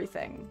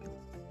everything.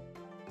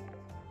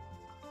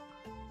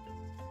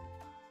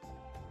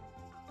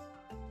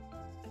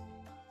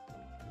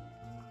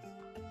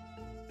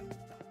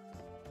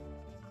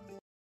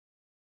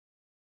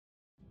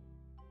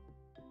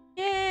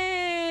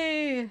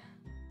 Yay!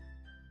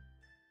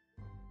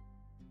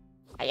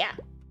 Yeah.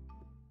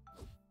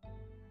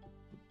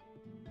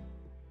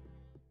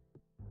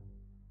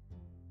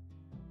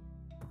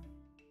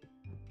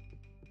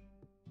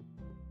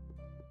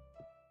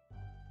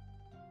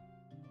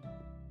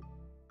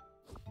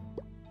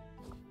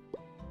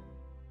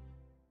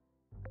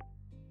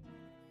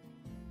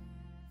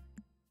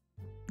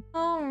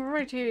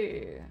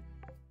 Alrighty.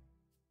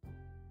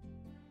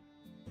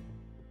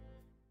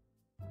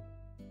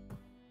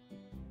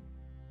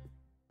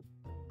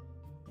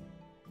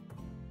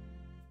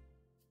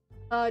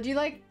 Do you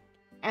like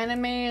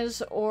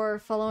animes or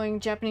following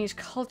Japanese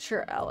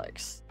culture,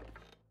 Alex?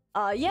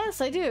 Yes,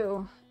 I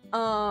do.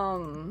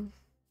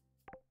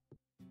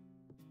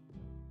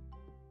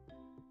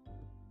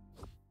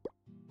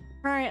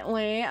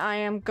 Currently, I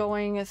am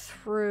going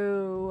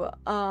through,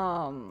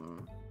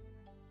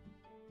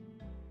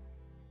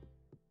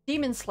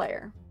 Demon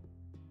Slayer.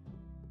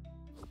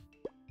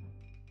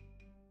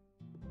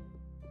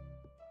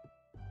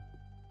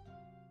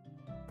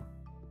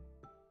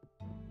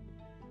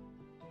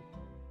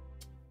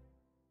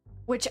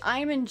 Which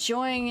I'm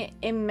enjoying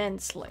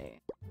immensely.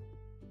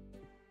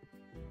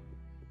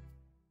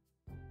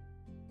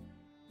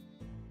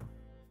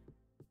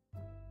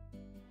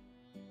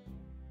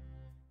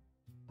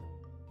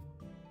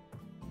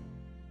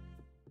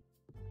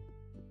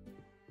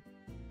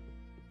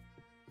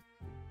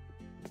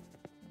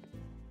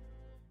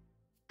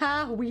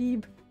 Ha,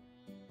 weeb.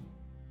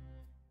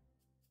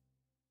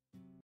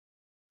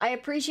 I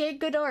appreciate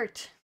good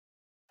art.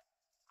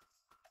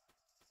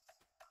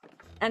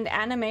 And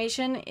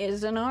animation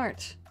is an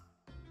art.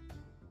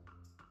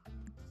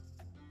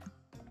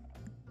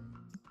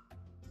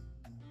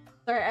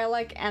 Sorry, I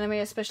like anime,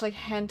 especially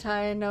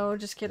hentai. No,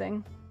 just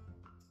kidding.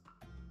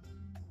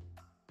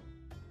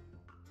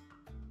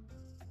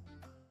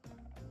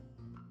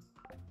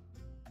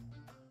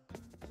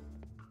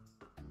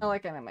 I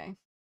like anime.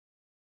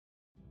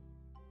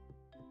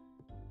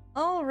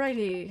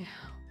 Alrighty.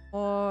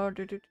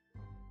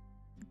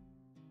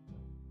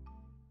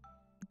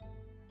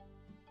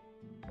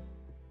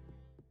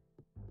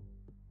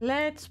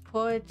 Let's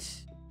put...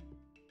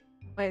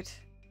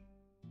 Wait.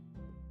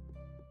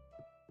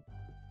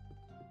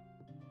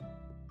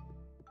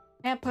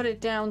 Can't put it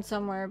down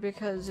somewhere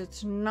because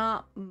it's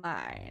not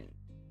mine.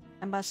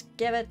 I must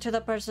give it to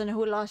the person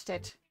who lost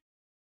it.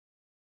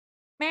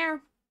 Meow.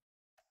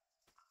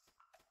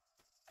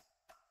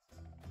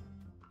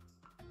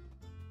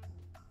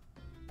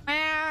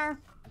 Meow.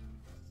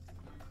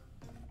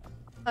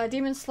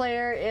 Demon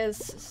Slayer is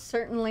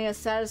certainly a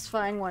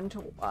satisfying one to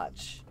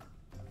watch.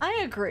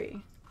 I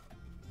agree.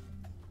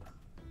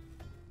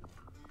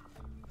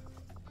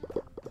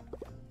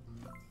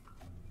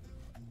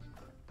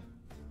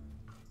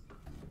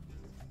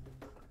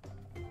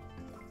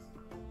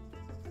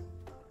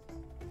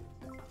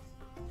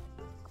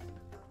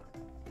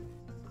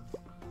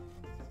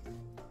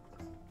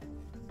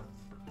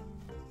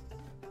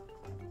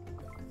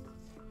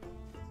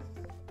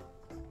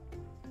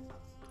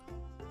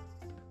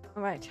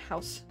 Alright,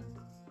 house.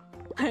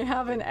 I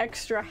have an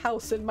extra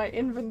house in my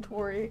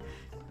inventory.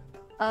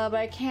 But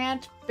I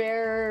can't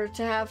bear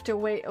to have to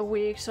wait a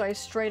week, so I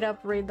straight up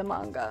read the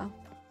manga.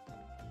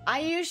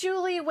 I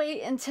usually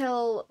wait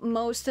until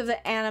most of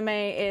the anime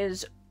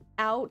is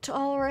out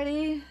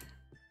already.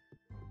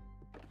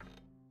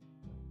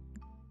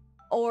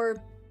 Or,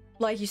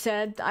 like you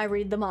said, I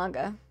read the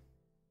manga.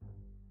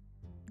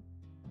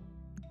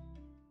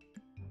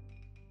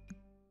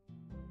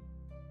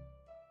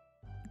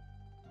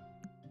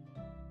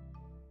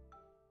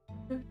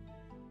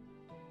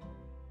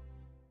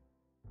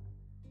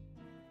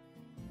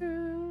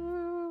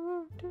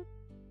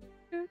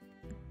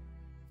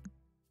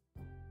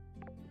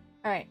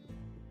 Alright.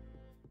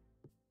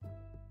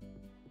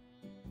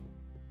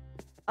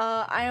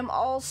 I am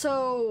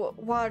also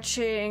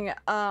watching,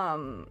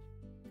 I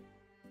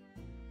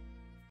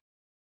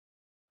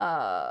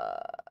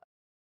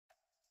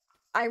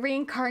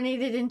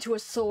reincarnated into a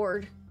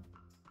sword.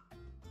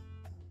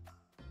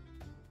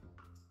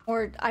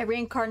 Or I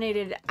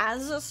reincarnated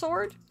as a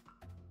sword?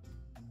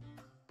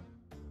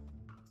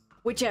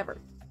 Whichever.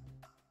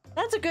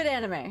 That's a good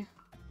anime.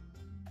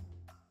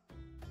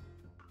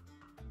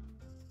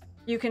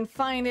 You can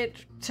find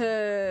it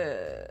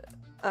to...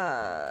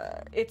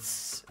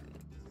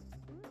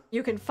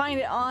 You can find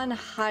it on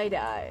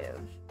HiDive,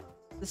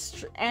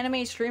 the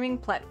anime streaming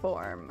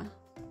platform.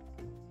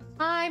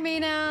 Hi,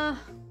 Mina!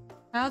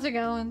 How's it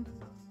going?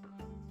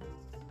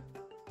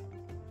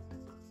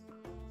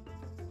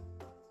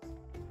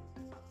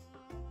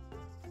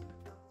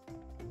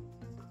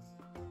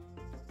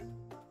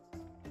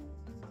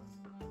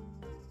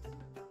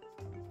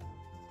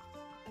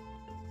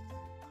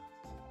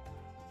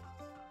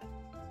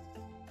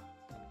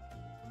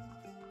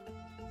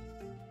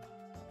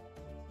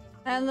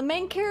 And the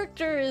main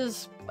character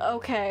is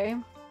okay.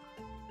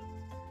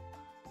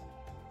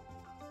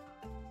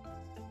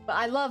 But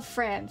I love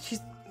Fran.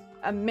 She's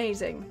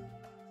amazing.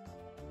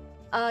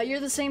 You're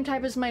the same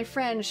type as my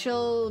friend.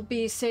 She'll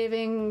be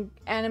saving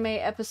anime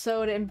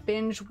episode and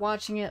binge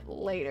watching it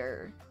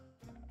later.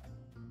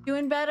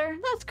 Doing better?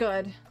 That's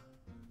good.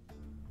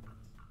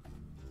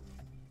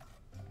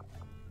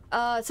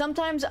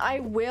 Sometimes I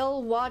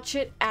will watch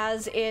it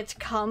as it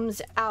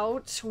comes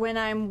out when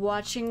I'm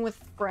watching with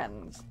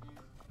friends.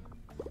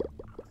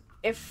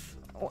 If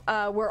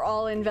we're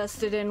all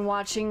invested in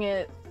watching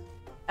it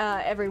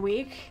every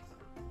week.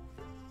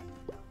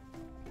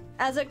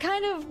 As a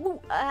kind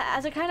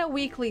of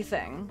weekly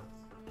thing.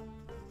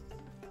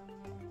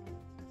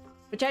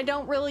 Which I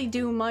don't really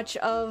do much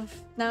of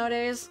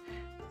nowadays.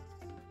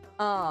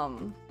 I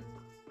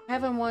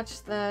haven't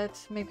watched that.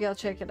 Maybe I'll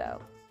check it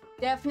out.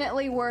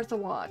 Definitely worth a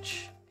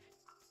watch.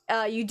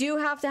 You do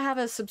have to have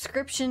a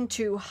subscription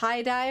to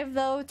High Dive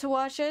though to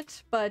watch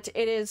it, but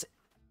it is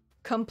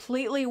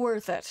completely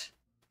worth it.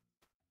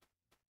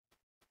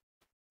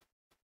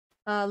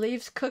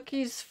 Leaves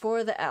cookies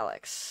for the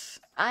Alex.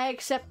 I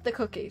accept the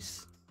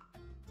cookies.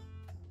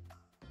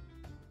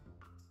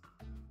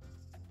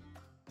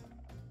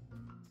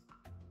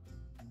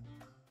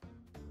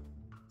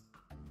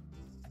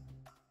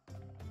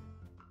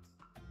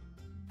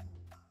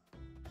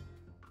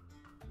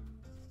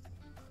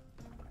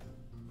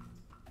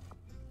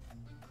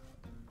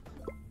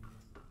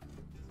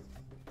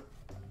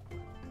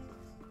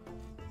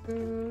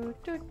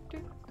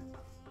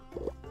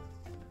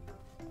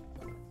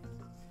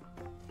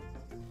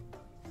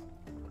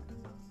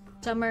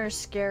 Summer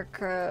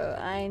Scarecrow.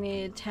 I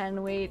need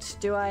 10 wheat.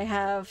 Do I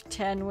have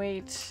 10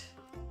 wheat?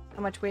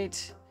 How much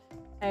wheat?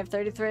 I have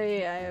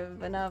 33. I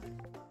have enough.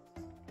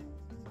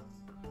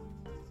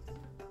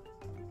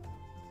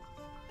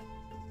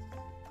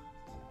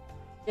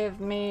 Give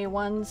me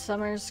one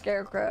Summer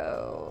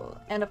Scarecrow.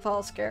 And a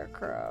Fall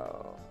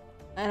Scarecrow.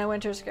 And a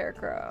Winter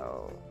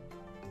Scarecrow.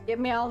 Give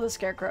me all the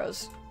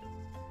Scarecrows.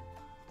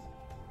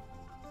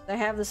 I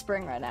have the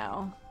spring right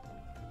now.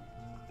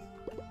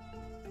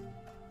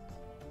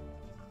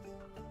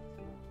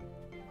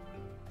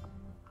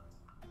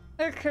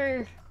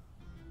 Okay.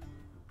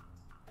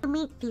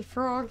 Meet the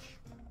frog.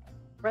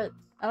 Right.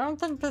 I don't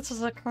think this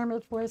is a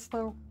Kermit voice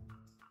though.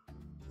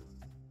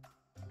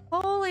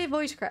 Holy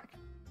voice crack.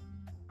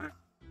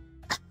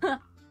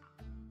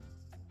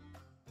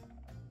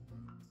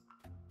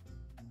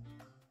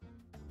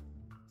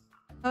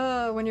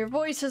 When your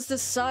voice has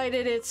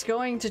decided it's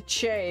going to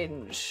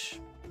change.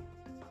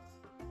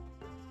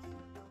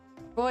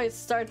 Voice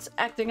starts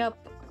acting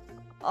up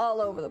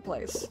all over the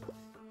place.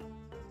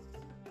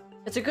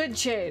 It's a good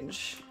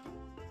change.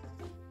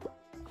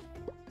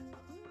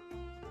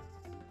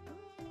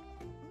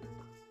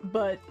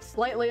 But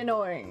slightly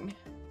annoying.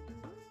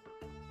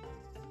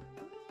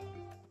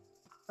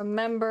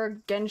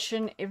 Remember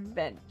Genshin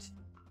event.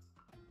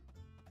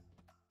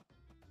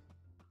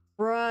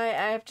 Right,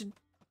 I have to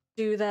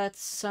do that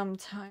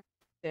sometime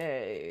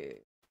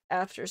today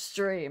after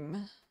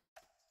stream.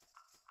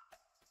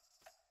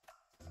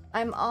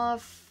 I'm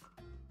off.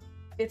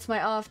 It's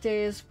my off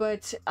days,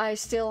 but I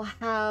still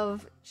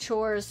have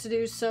chores to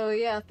do, so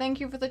yeah, thank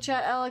you for the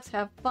chat, Alex.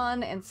 Have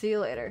fun and see you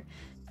later.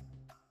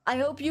 I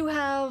hope you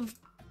have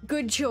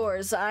good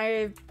chores.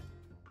 I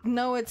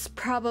know it's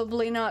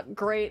probably not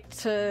great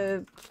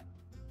to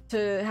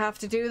have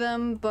to do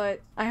them,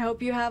 but I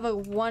hope you have a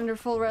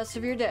wonderful rest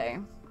of your day.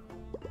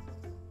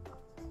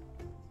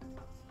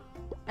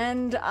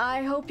 And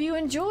I hope you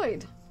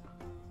enjoyed.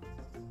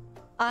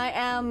 I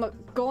am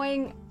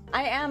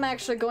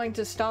actually going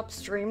to stop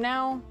stream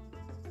now.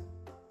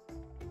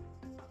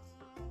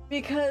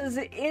 Because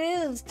it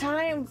is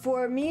time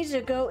for me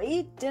to go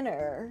eat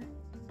dinner.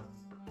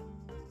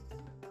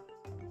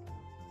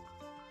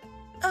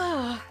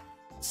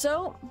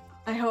 So,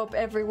 I hope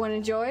everyone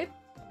enjoyed.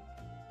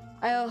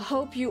 I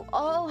hope you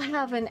all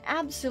have an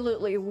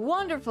absolutely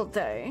wonderful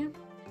day.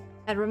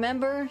 And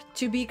remember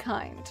to be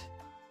kind.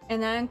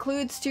 And that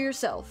includes to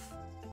yourself.